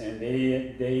sinners, and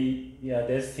they are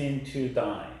destined to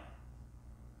die.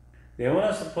 They were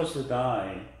not supposed to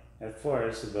die at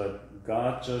first, but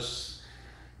God just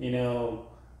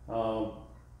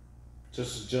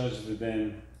judged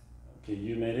them. Okay,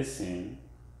 you made a sin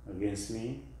against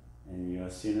me, and you are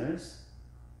sinners.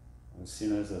 And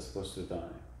sinners are supposed to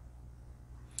die.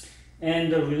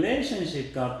 And the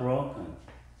relationship got broken.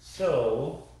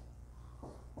 So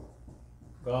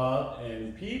God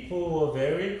and people were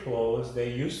very close.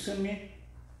 They used to meet,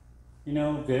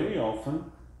 very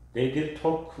often. They did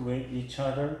talk with each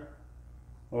other,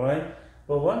 all right?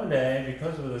 But one day,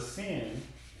 because of the sin,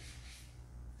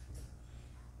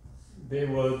 they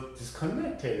were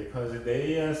disconnected because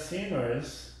they are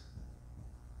sinners.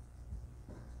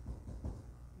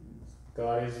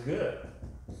 God is good,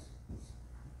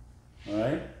 all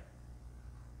right?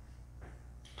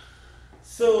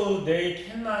 So they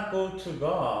cannot go to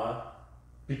God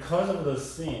because of the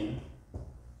sin,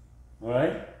 all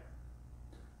right?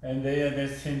 And they are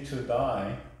destined to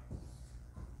die,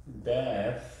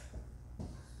 death.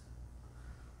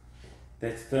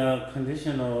 That's the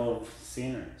condition of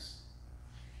sinners.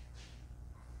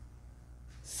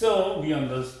 So we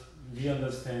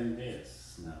understand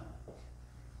this now.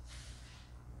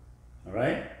 All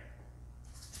right?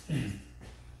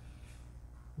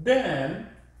 Then,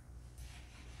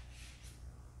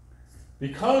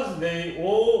 because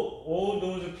all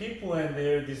those people and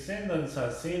their descendants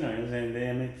are sinners and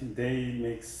they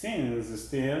make sins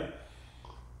still,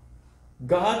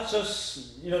 God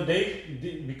just,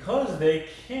 because they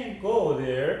can't go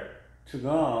there to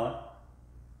God,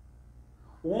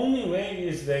 only way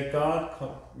is that God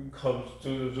comes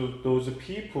to those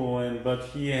people, but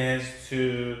He has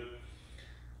to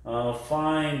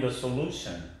find a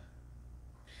solution.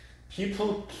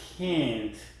 People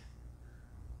can't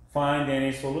find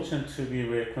any solution to be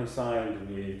reconciled.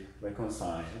 It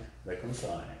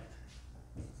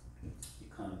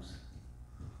comes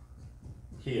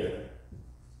here.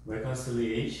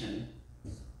 Reconciliation.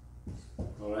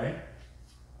 Alright?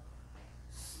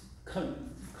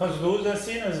 Because those are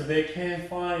sinners, they can't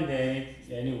find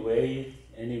any way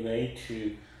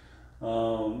to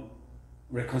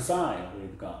reconcile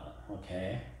with God.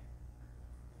 Okay?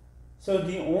 So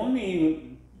the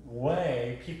only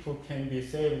way people can be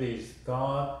saved is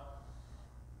God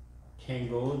can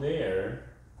go there.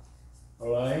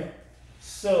 Alright?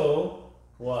 So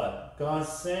what? God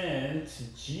sent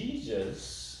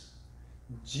Jesus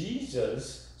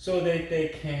so that they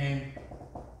can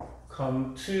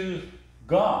come to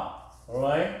God.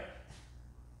 Alright?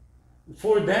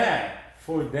 For that,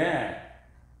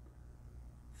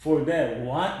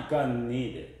 what God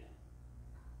needed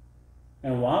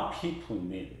and what people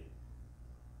needed.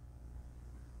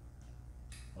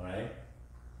 Alright?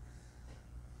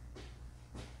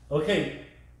 Okay,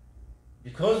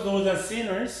 because those are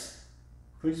sinners,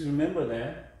 please remember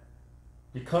that.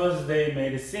 Because they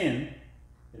made a sin,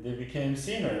 and they became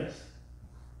sinners,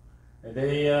 and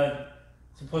they are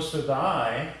supposed to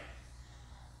die.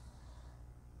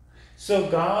 So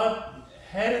God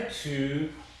had to,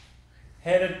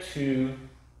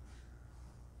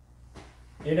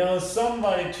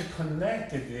 somebody to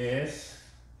connect this,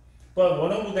 but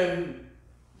one of them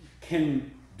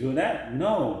can do that?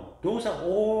 No, those are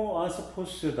all are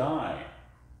supposed to die.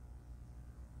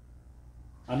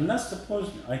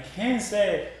 I can't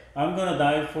say, I'm gonna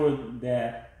die for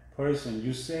that person,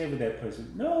 you save that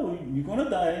person. No, you're gonna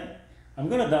die, I'm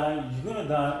gonna die, you're gonna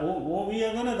die, or we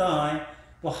are gonna die.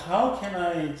 But how can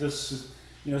I just,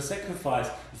 sacrifice?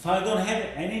 If I don't have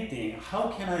anything, how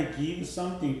can I give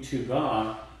something to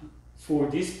God for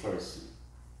this person?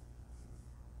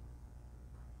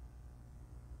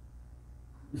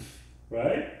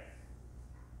 Right?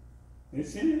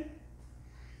 Isn't it?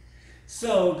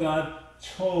 So God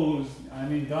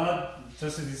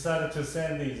just decided to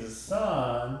send his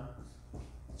son,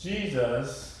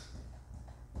 Jesus,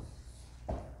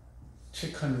 to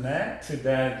connect to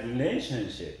that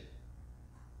relationship.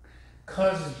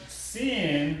 Because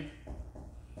sin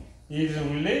is a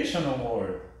relational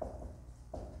word.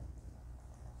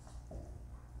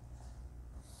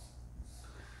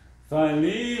 If I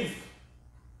live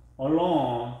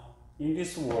alone in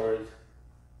this world,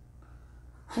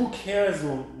 who cares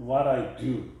what I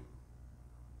do?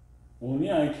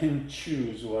 Only I can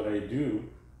choose what I do.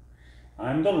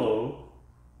 I'm the law.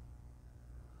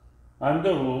 I'm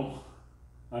the rule.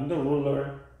 I'm the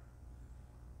ruler.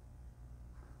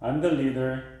 I'm the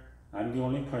leader. I'm the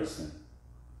only person.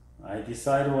 I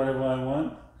decide whatever I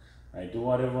want. I do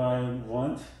whatever I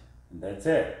want. And that's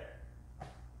it.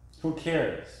 Who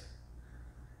cares?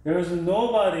 There is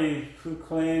nobody who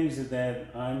claims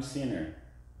that I'm sinner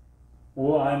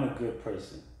or I'm a good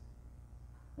person.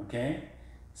 Okay?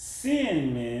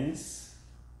 Sin means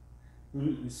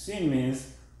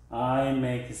I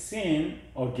make sin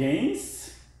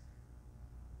against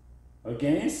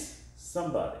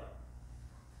somebody.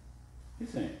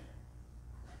 Isn't it?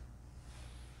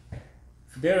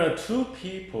 If there are two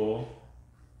people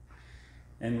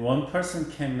and one person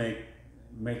can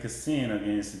make a sin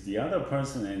against the other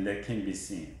person, and that can be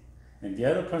sin. And the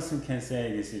other person can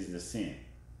say this is the sin.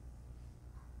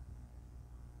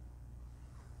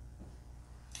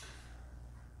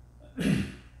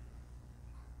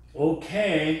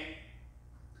 Okay,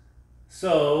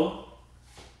 so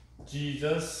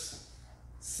God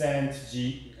sent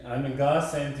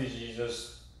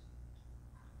Jesus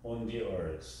on the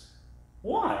earth.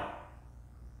 Why?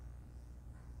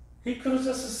 He could have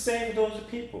just saved those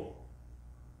people.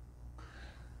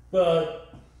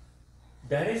 But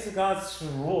that is God's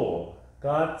rule.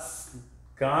 God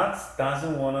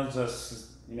doesn't want to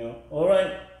just, all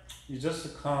right, you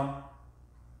just come.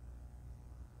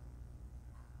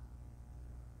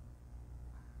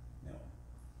 No.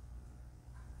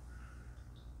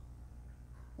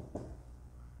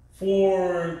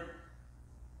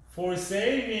 For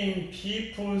saving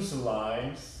people's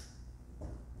lives,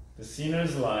 the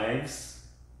sinners' lives,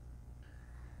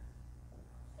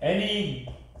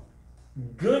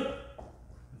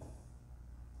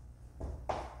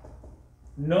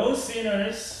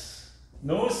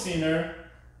 no sinner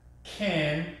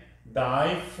can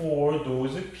die for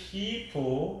those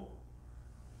people.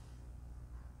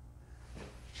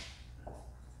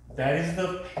 That is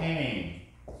the pain.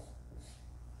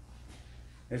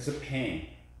 It's a pain.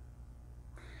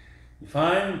 If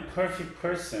I'm a perfect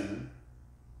person,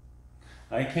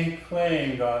 I can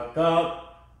claim God,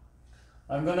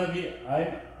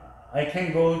 I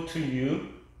can go to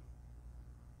you,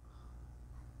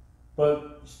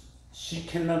 but she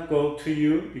cannot go to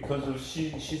you because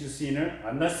she's a sinner.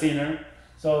 I'm not a sinner.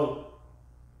 So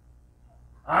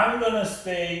I'm gonna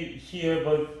stay here,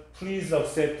 but please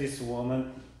accept this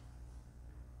woman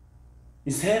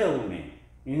instead of me.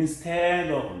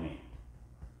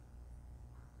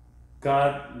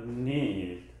 God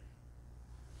needs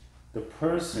the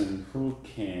person who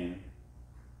can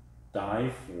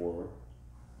die for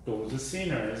those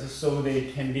sinners so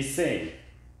they can be saved.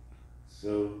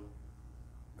 So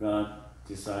God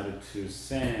decided to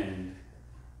send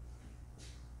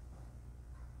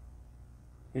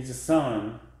his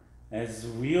son as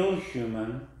real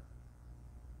human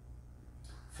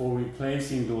for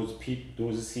replacing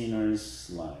those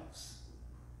sinners' lives.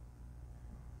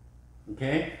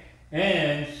 Okay?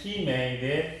 And he made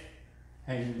it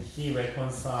and he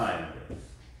reconciled it.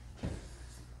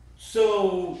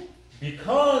 So,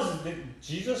 because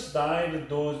Jesus died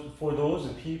for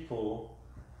those people,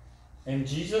 and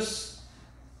Jesus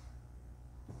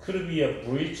could be a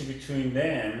bridge between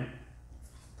them,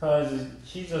 because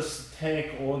he just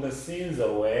take all the sins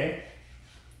away.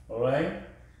 Alright?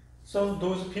 So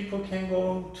those people can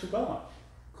go to God.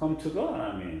 Come to God,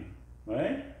 I mean.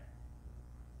 Right?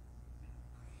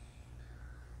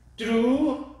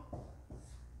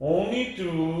 Only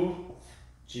through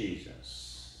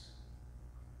Jesus.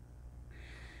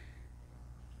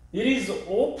 It is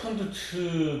opened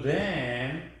to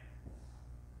them,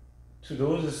 to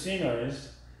those sinners,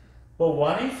 but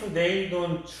what if they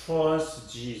don't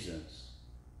trust Jesus?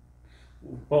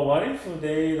 But what if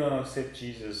they don't accept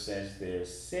Jesus as their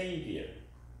Savior?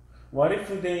 What if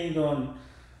they don't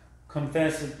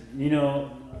confess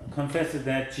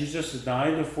that Jesus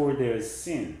died for their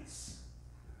sins?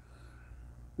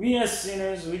 We as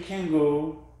sinners, we can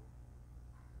go.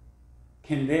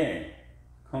 Can they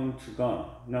come to God?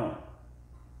 No.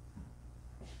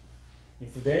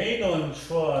 If they don't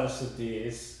trust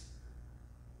this,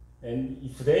 and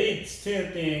if they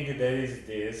still think there is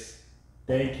this,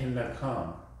 they cannot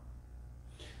come.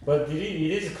 But it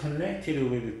is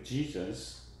connected with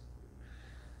Jesus,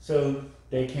 so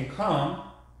they can come.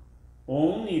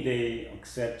 Only they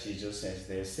accept Jesus as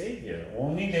their Savior.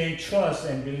 Only they trust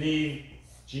and believe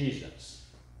Jesus.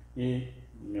 Who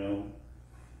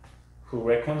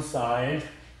reconciled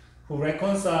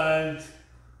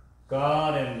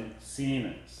God and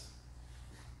sinners.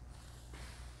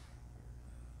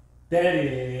 That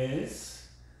is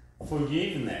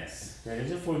forgiveness. That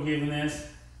is a forgiveness,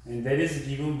 and that is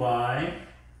given by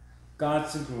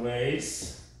God's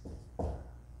grace.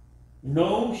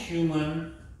 No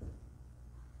humans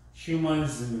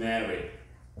merit.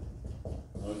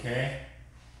 Okay?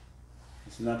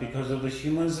 It's not because of the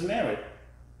human's merit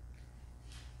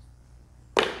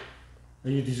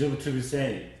that you deserve to be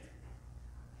saved.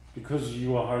 Because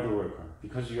you are a hard worker,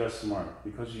 because you are smart,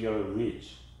 because you are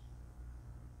rich,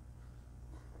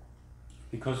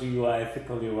 because you are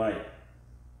ethically right,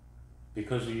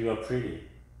 because you are pretty,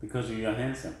 because you are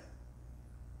handsome.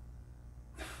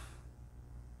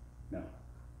 No.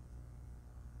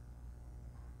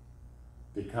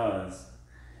 Because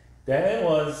that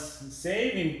was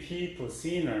saving people,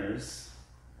 sinners.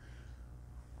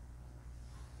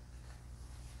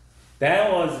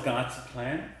 That was God's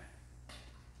plan.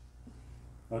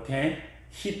 Okay?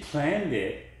 He planned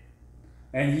it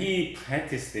and he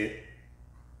practiced it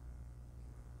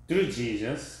through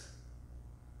Jesus.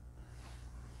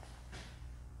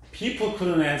 People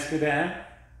couldn't ask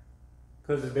that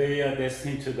because they are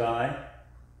destined to die.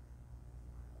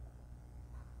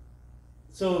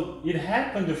 So it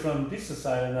happened from this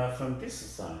side, not from this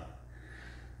side.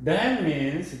 That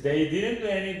means they didn't do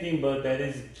anything, but that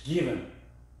is given.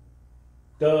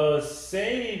 The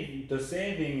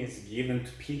saving is given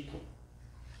to people.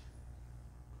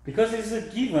 Because it's a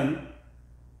given,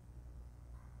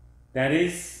 that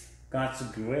is God's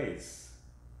grace.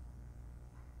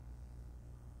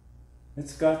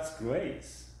 It's God's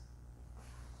grace.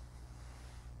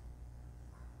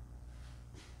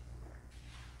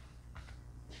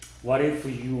 What if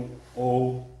you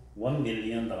owe $1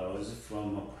 million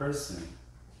from a person?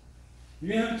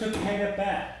 You have to pay it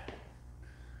back.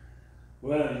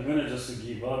 Well, you're gonna just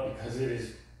give up because it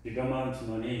is big amount of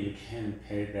money, you can't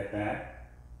pay that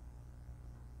back.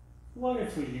 What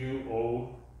if you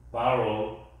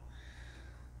borrow,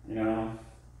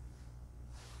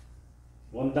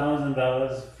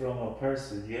 $1,000 from a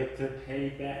person, you have to pay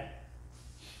it back.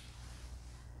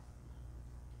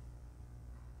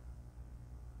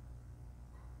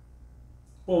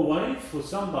 Well, what if for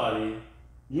somebody,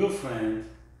 your friend,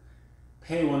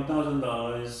 pay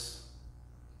 $1,000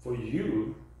 for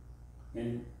you,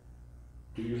 and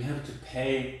do you have to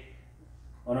pay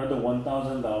another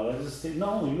 $1,000?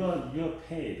 No, you are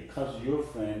paid because your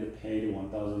friend paid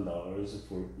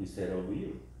 $1,000 instead of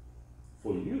you,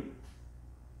 for you.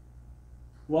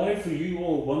 What if you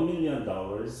owe $1 million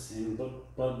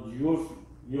but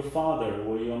your father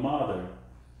or your mother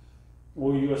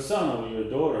or your son or your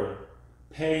daughter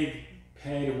paid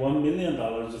 $1 million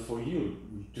for you?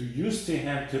 Do you still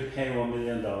have to pay $1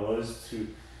 million to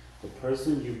the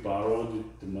person you borrowed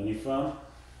the money from?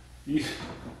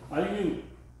 Are you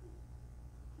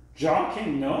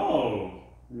joking? No.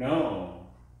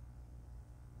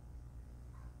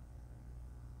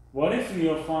 What if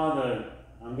your father,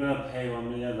 I'm gonna pay $1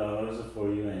 million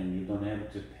for you, and you don't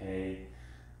have to pay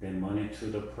the money to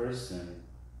the person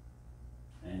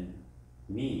and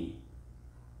me,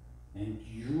 and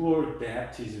your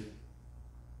debt is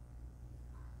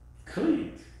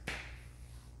cleaned?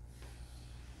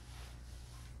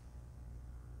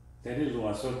 That is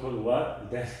what's so-called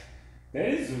what? That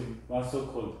is what's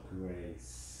so-called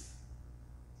grace.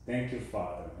 Thank you,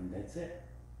 Father, and that's it.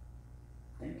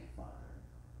 Thank you, Father.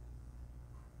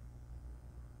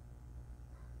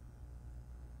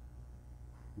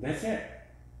 That's it.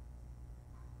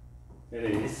 That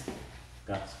is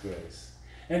God's grace.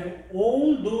 And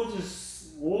all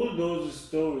those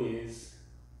stories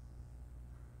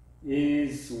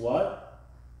is what?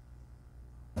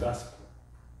 Gospel.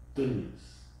 Good news.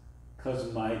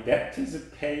 Because my debt is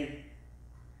paid.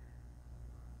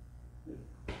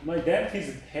 My debt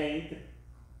is paid.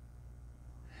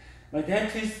 My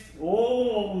debt is,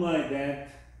 all of my debt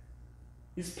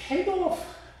is paid off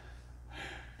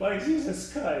by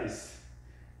Jesus Christ.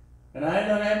 And I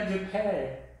don't have to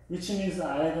pay, which means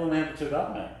I don't have to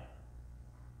die.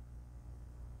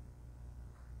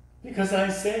 Because I'm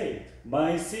saved.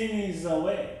 My sin is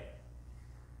away.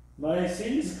 My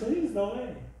sin is cleansed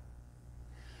away.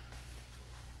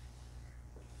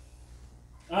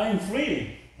 I'm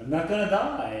free. I'm not going to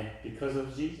die because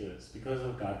of Jesus, because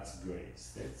of God's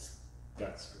grace. That's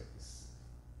God's grace.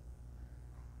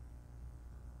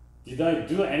 Did I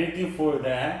do anything for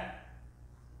that?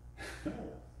 No.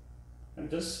 I'm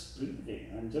just breathing.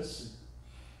 I'm just,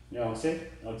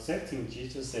 accepting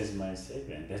Jesus as my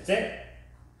Savior, and that's it.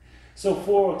 So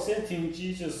for accepting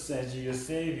Jesus as your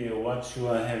Savior, what do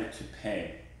I have to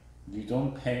pay? You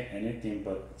don't pay anything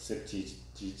but accept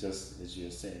Jesus as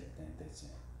your Savior, and that's it.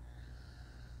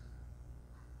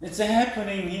 It's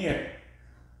happening here.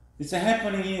 It's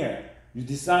happening here. You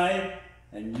decide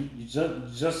and you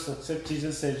just accept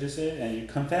Jesus as your Savior and you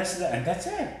confess that, and that's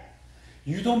it.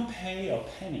 You don't pay a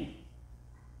penny.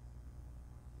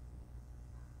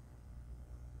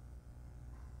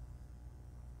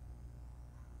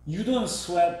 You don't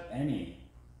sweat any.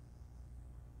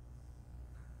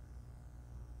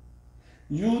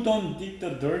 You don't dig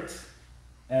the dirt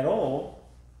at all.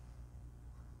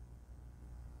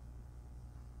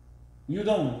 You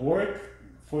don't work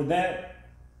for that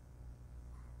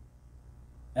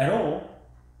at all.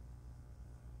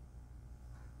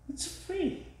 It's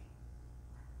free.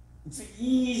 It's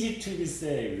easy to be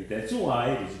saved. That's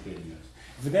why it is good news.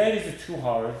 If that is too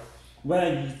hard, well,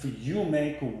 if you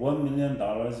make $1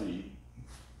 million,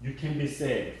 you can be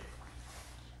saved.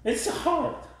 It's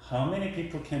hard. How many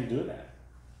people can do that?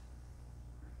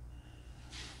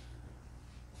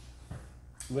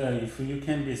 Well, if you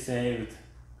can be saved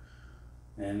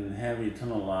and have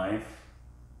eternal life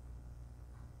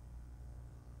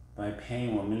by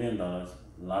paying $1 million,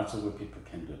 lots of people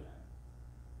can do that.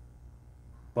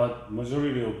 But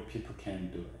majority of people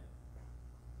can't do it.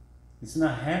 It's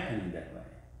not happening that way.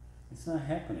 It's not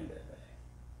happening that way.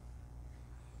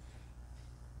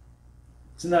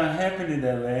 It's not happening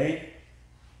that way.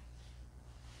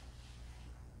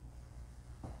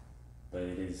 But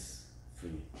it is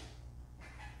free.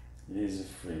 It is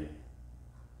free.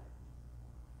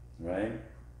 Right?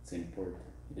 It's important.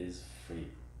 It is free.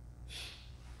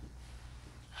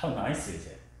 How nice is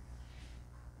it?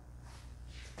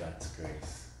 God's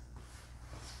grace.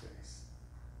 God's grace.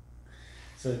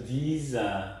 So these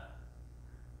are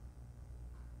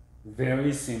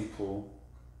very simple,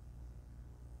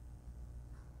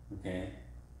 okay?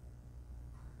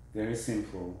 Very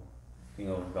simple thing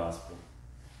of gospel.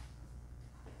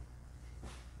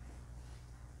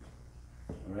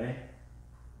 Alright?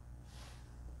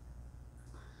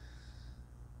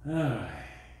 Alright.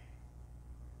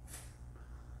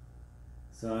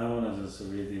 So I want to just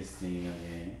read this thing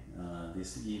again.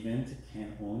 This event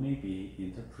can only be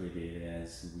interpreted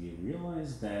as we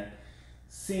realize that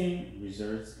sin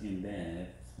results in death,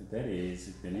 that is,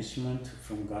 banishment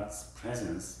from God's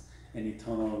presence and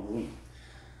eternal ruin.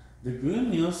 The good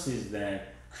news is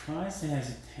that Christ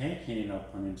has taken it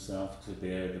upon himself to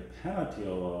bear the penalty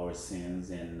of our sins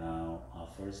and now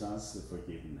offers us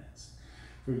forgiveness.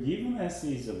 Forgiveness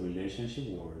is a relationship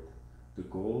word. The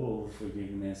goal of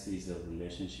forgiveness is a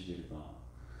relationship with God.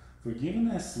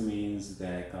 Forgiveness means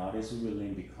that God is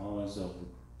willing, because of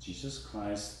Jesus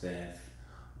Christ's death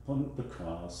upon the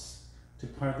cross, to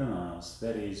pardon us,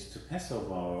 that is, to pass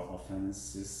over our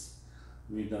offenses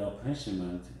without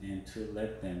punishment and to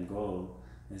let them go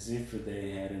as if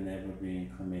they had never been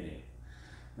committed.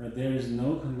 There is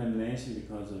no condemnation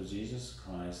because of Jesus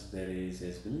Christ, that is,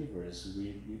 as believers,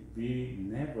 we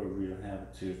never will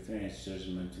have to face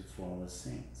judgment for our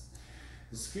sins.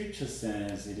 The scripture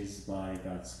says it is by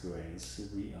God's grace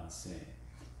we are saved.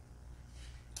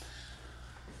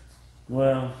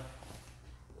 Well,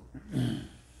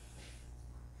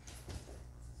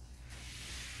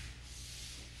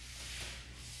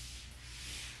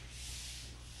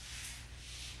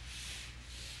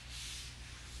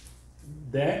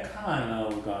 that kind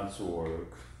of God's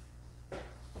work,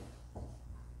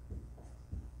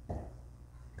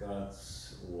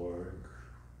 God's work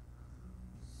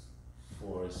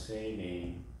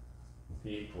saving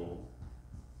people,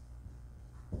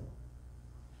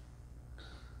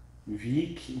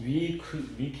 we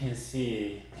can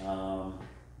see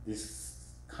this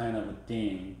kind of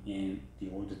thing in the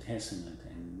Old Testament,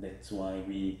 and that's why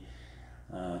we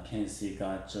can see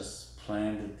God just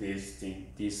planned this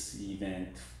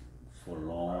event for a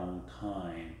long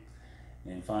time,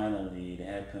 and finally it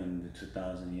happened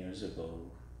 2,000 years ago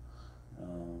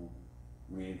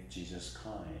with Jesus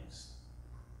Christ.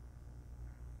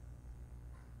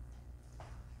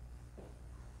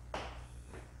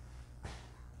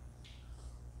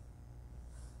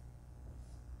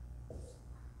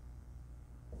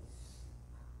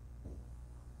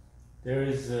 There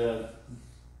is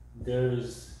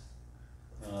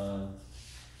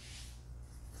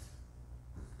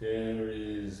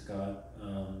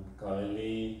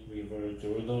Galilee River,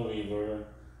 Jordan River,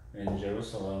 and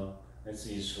Jerusalem. That's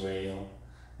Israel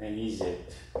and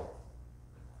Egypt.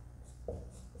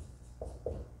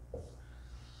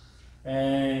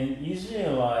 And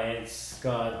Israelites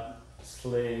got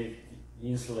enslaved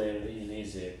in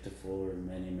Egypt for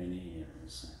many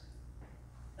years.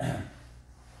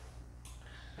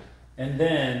 And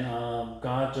then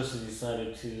God just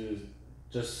decided to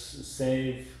just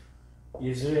save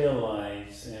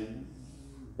Israelites and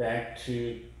back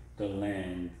to the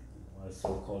land, what's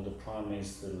so-called the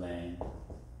promised land,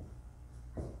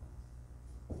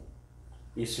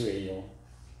 Israel.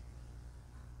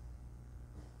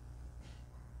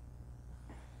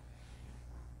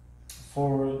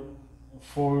 For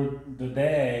the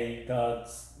day God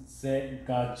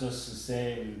just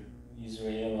saved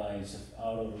Israelites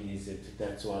out of Egypt.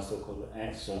 That's also called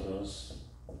Exodus.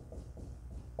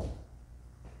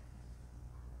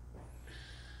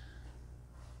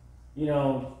 You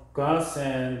know, God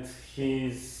sent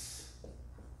His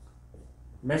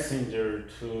messenger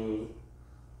to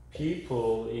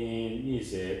people in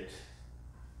Egypt.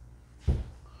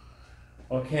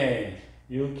 Okay,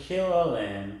 you kill a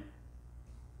lamb,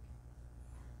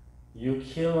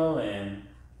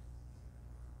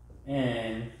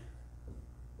 and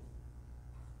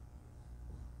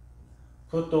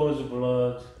put those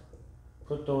blood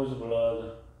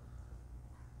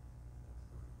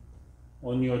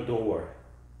on your door,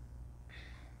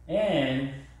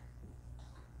 and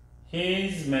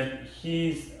his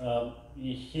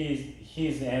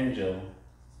angel.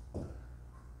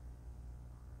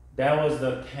 That was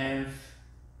the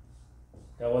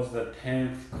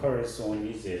 10th curse on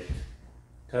Egypt,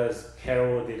 because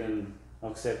Pharaoh didn't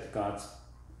accept God's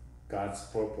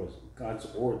purpose, God's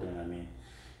order. I mean,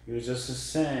 you just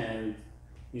send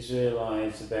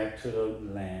Israelites back to the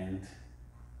land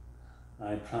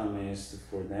I promised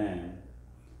for them,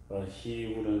 but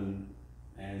he wouldn't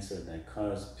answer that,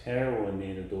 because Pharaoh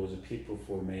needed those people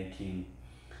for making,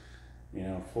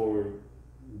 for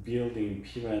building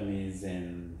pyramids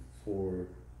and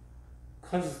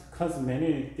cause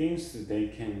many things they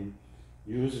can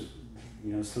use,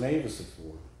 slaves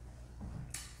for.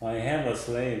 If I have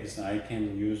slaves, I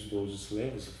can use those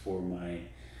slaves for my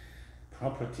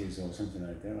properties or something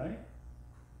like that, right?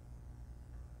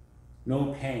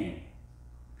 No pain.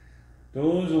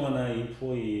 Those are not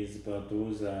employees, but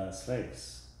those are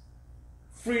slaves.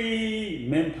 Free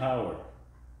manpower.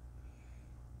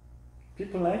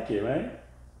 People like it, right?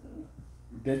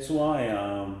 That's why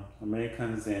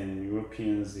Americans and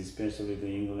Europeans, especially the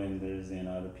Englanders and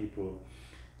other people,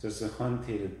 just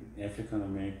hunted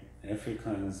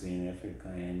Africans in Africa,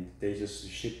 and they just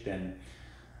shipped them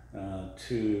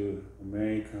to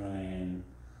America and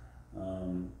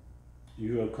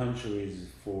Europe countries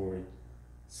for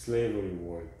slavery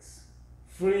works.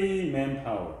 Free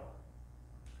manpower.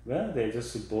 Well, they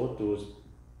just bought those,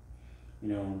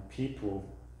 people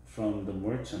from the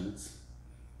merchants,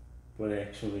 but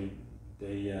actually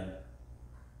they are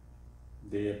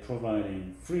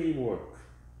providing free work.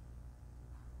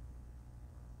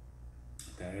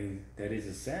 That is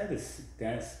a sad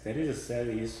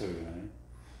history, right?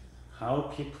 How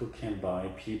people can buy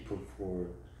people for,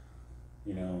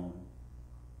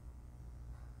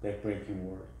 backbreaking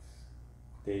works.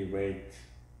 They raped,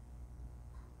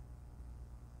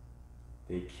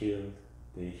 they killed,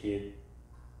 they hit.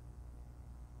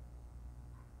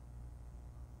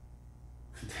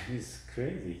 That is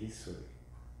crazy history.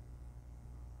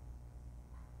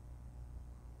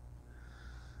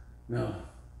 No.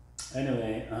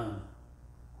 Anyway,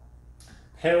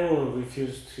 Pharaoh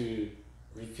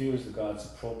refused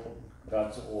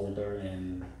God's order,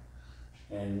 and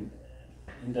in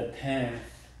the 10th,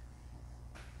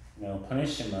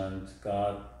 punishment,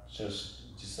 God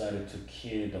just decided to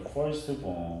kill the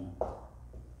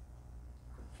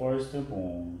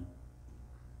firstborn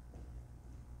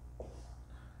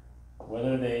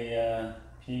whether they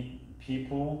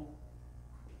people,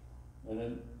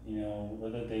 whether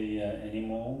whether they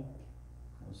animal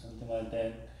or something like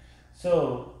that.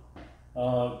 So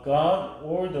God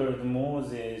ordered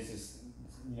Moses,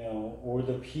 or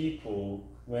the people,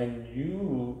 when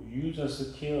you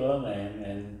just kill a lamb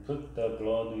and put the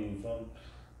blood in front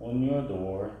on your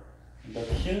door, the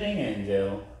killing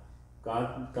angel,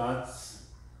 God's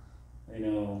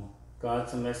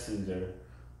God's messenger,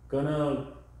 gonna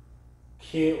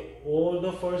kill all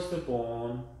the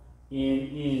firstborn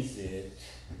in Egypt.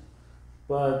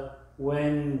 But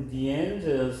when the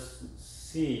angels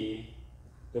see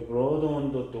the blood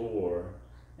on the door,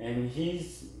 and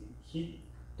the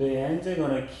angel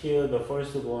gonna kill the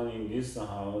firstborn in this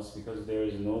house because there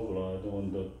is no blood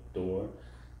on the door,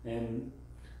 and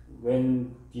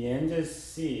when the angels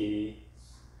see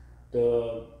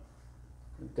the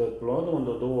blood on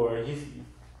the door,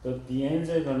 the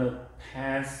angel gonna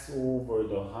pass over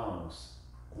the house,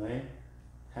 right?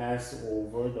 Pass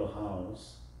over the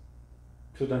house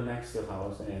to the next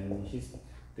house, and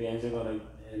the angel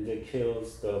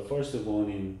kills the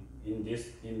firstborn in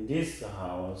this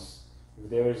house if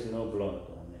there is no blood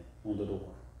on the door.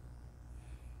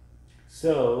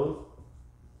 So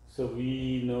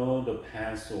we know the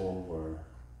Passover.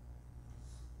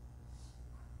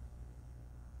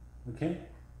 Okay?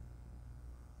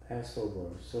 Passover.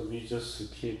 So we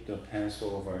just keep the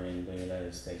Passover in the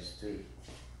United States too.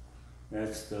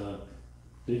 That's the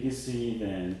biggest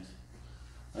event.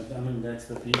 I mean, that's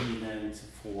the big event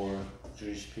for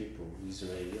Jewish people,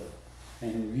 Israel.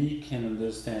 And we can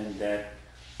understand that,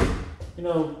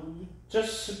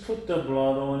 just put the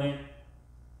blood on it.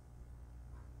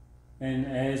 And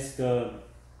as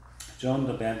John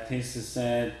the Baptist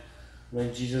said,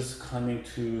 when Jesus coming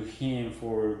to him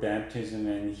for baptism,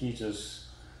 and he just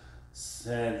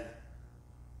said,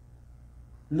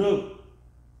 "Look,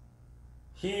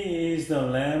 he is the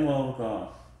Lamb of God,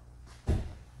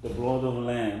 the blood of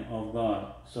Lamb of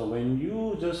God." So when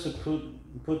you just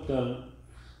put the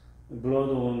blood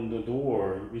on the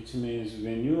door, which means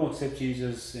when you accept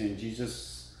Jesus and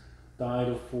Jesus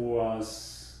died for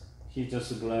us, he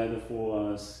just bled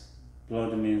for us.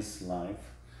 Blood means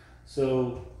life.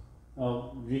 So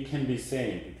we can be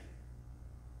saved.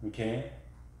 Okay?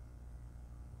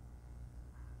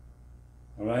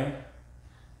 Alright?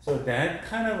 So that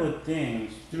kind of a thing,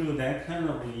 through that kind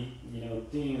of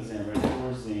things and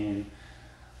records in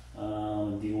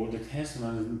the Old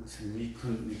Testament, we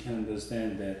can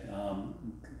understand that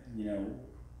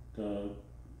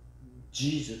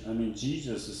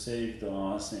Jesus saved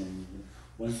us, and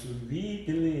once we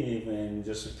believe and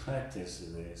just practice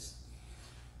this,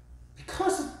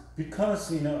 because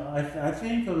I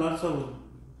think lots of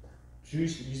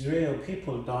Jewish Israel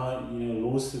people died,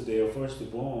 lost their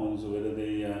firstborns, whether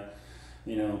they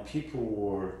people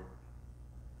or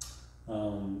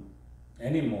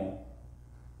animal.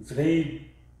 If they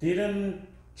didn't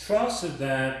trust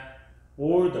that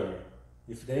order,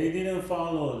 if they didn't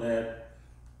follow that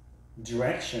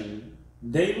direction,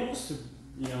 they lost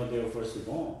their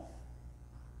firstborn.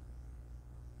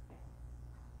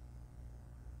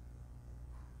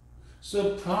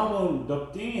 So the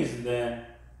thing is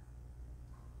that,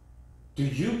 do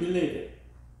you believe it?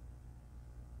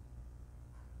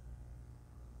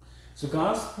 So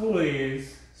gospel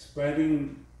is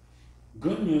spreading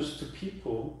good news to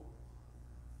people.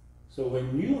 So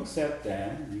when you accept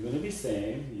that, you're going to be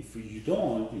saved. If you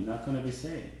don't, you're not going to be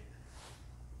saved.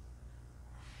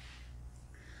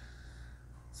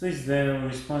 So is there a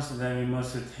response that we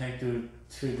must take to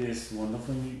this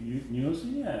wonderful news?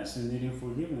 Yes, needing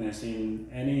forgiveness in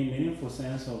any meaningful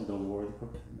sense of the word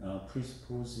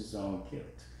presupposes our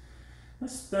guilt. By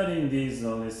studying these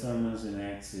early sermons in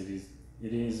Acts, it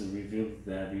is revealed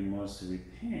that we must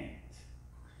repent.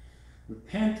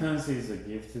 Repentance is a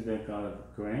gift that God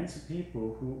grants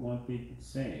people who won't be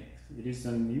saved. It is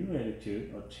a new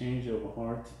attitude, a change of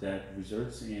heart that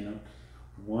results in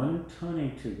one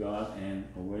turning to God and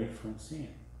away from sin.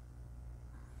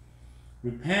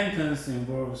 Repentance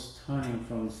involves turning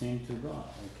from sin to God.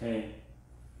 Okay,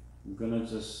 I'm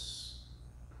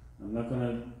not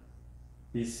gonna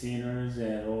be sinners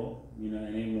at all,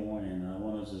 anymore, and I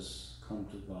wanna just come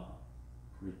to God,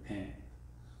 repent.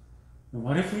 And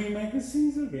what if we make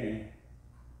sins again?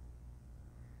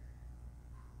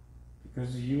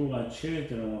 Because you are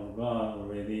children of God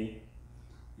already,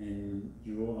 and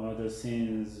your other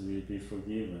sins will be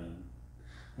forgiven.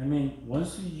 I mean,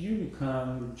 once you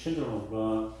become children of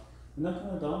God, you're not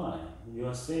going to die. You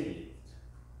are saved.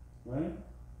 Right?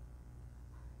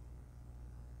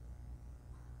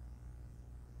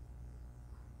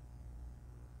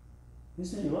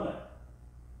 Isn't it right?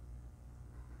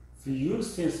 If you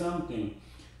steal something,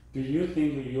 do you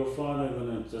think your father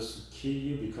gonna just kill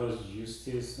you because you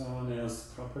steal someone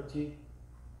else's property?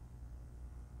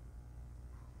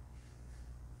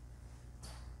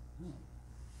 No.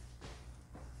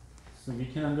 So we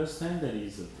can understand that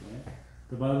easily, right?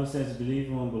 The Bible says,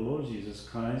 believe on the Lord Jesus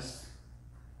Christ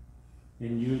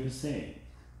and you will be saved.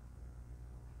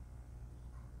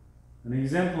 An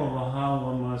example of how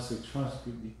one must trust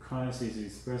Christ is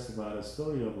expressed by the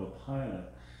story of a pilot.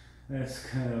 That's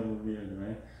kind of weird,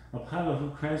 right? A pilot who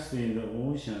crashed in the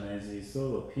ocean as he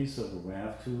saw a piece of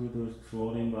raft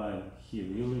floating by. He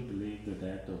really believed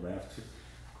that the raft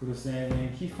could save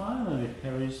him. He finally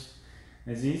perished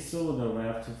as he saw the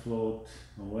raft float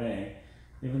away.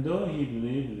 Even though he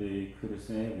believed it could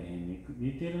save him,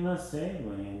 it did not save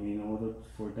him. In order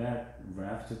for that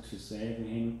raft to save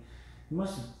him, he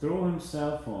must throw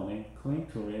himself on it, cling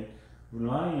to it,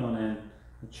 rely on it,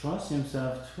 trust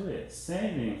himself to it.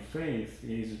 Saving faith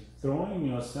is throwing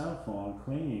yourself on,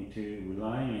 clinging to,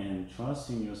 relying and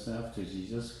trusting yourself to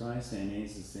Jesus Christ and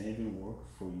His saving work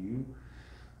for you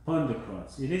upon the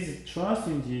cross. It is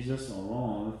trusting Jesus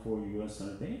alone for your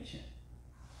salvation.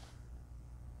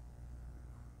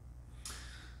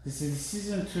 This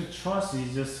decision to trust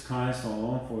Jesus Christ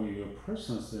alone for your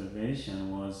personal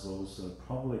salvation was also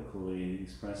publicly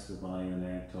expressed by an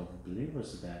act of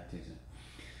believer's baptism.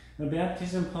 The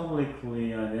baptism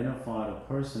publicly identified a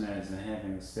person as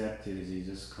having accepted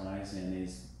Jesus Christ and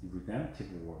His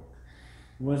redemptive work.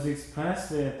 It was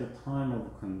expressed at the time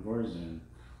of conversion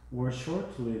or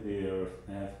shortly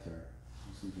thereafter,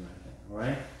 something like that,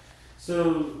 right?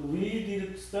 So we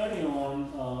did study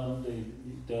on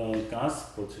the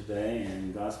gospel today,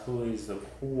 and gospel is the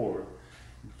core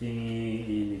thing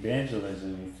in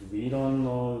evangelism. If we don't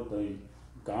know the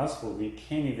gospel, we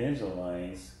can't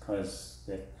evangelize, because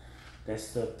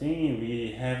that's the thing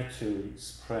we have to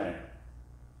spread.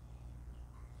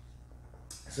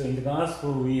 So in the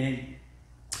gospel, we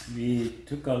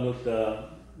took a look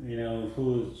at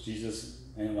who Jesus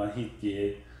and what He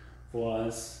did for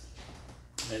us.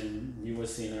 And we were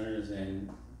sinners and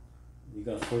we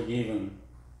got forgiven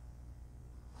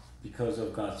because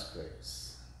of God's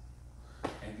grace.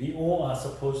 And we all are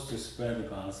supposed to spread the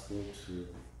gospel to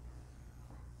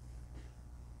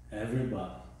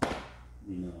everybody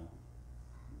we know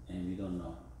and we don't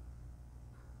know.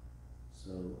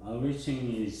 So our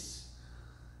reaching is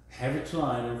habitual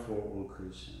item for all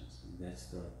Christians. That's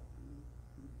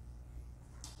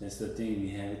the thing we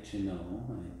have to know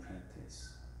and practice.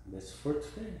 That's for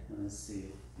today. I'll see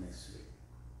you next week.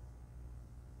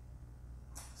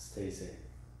 Stay safe.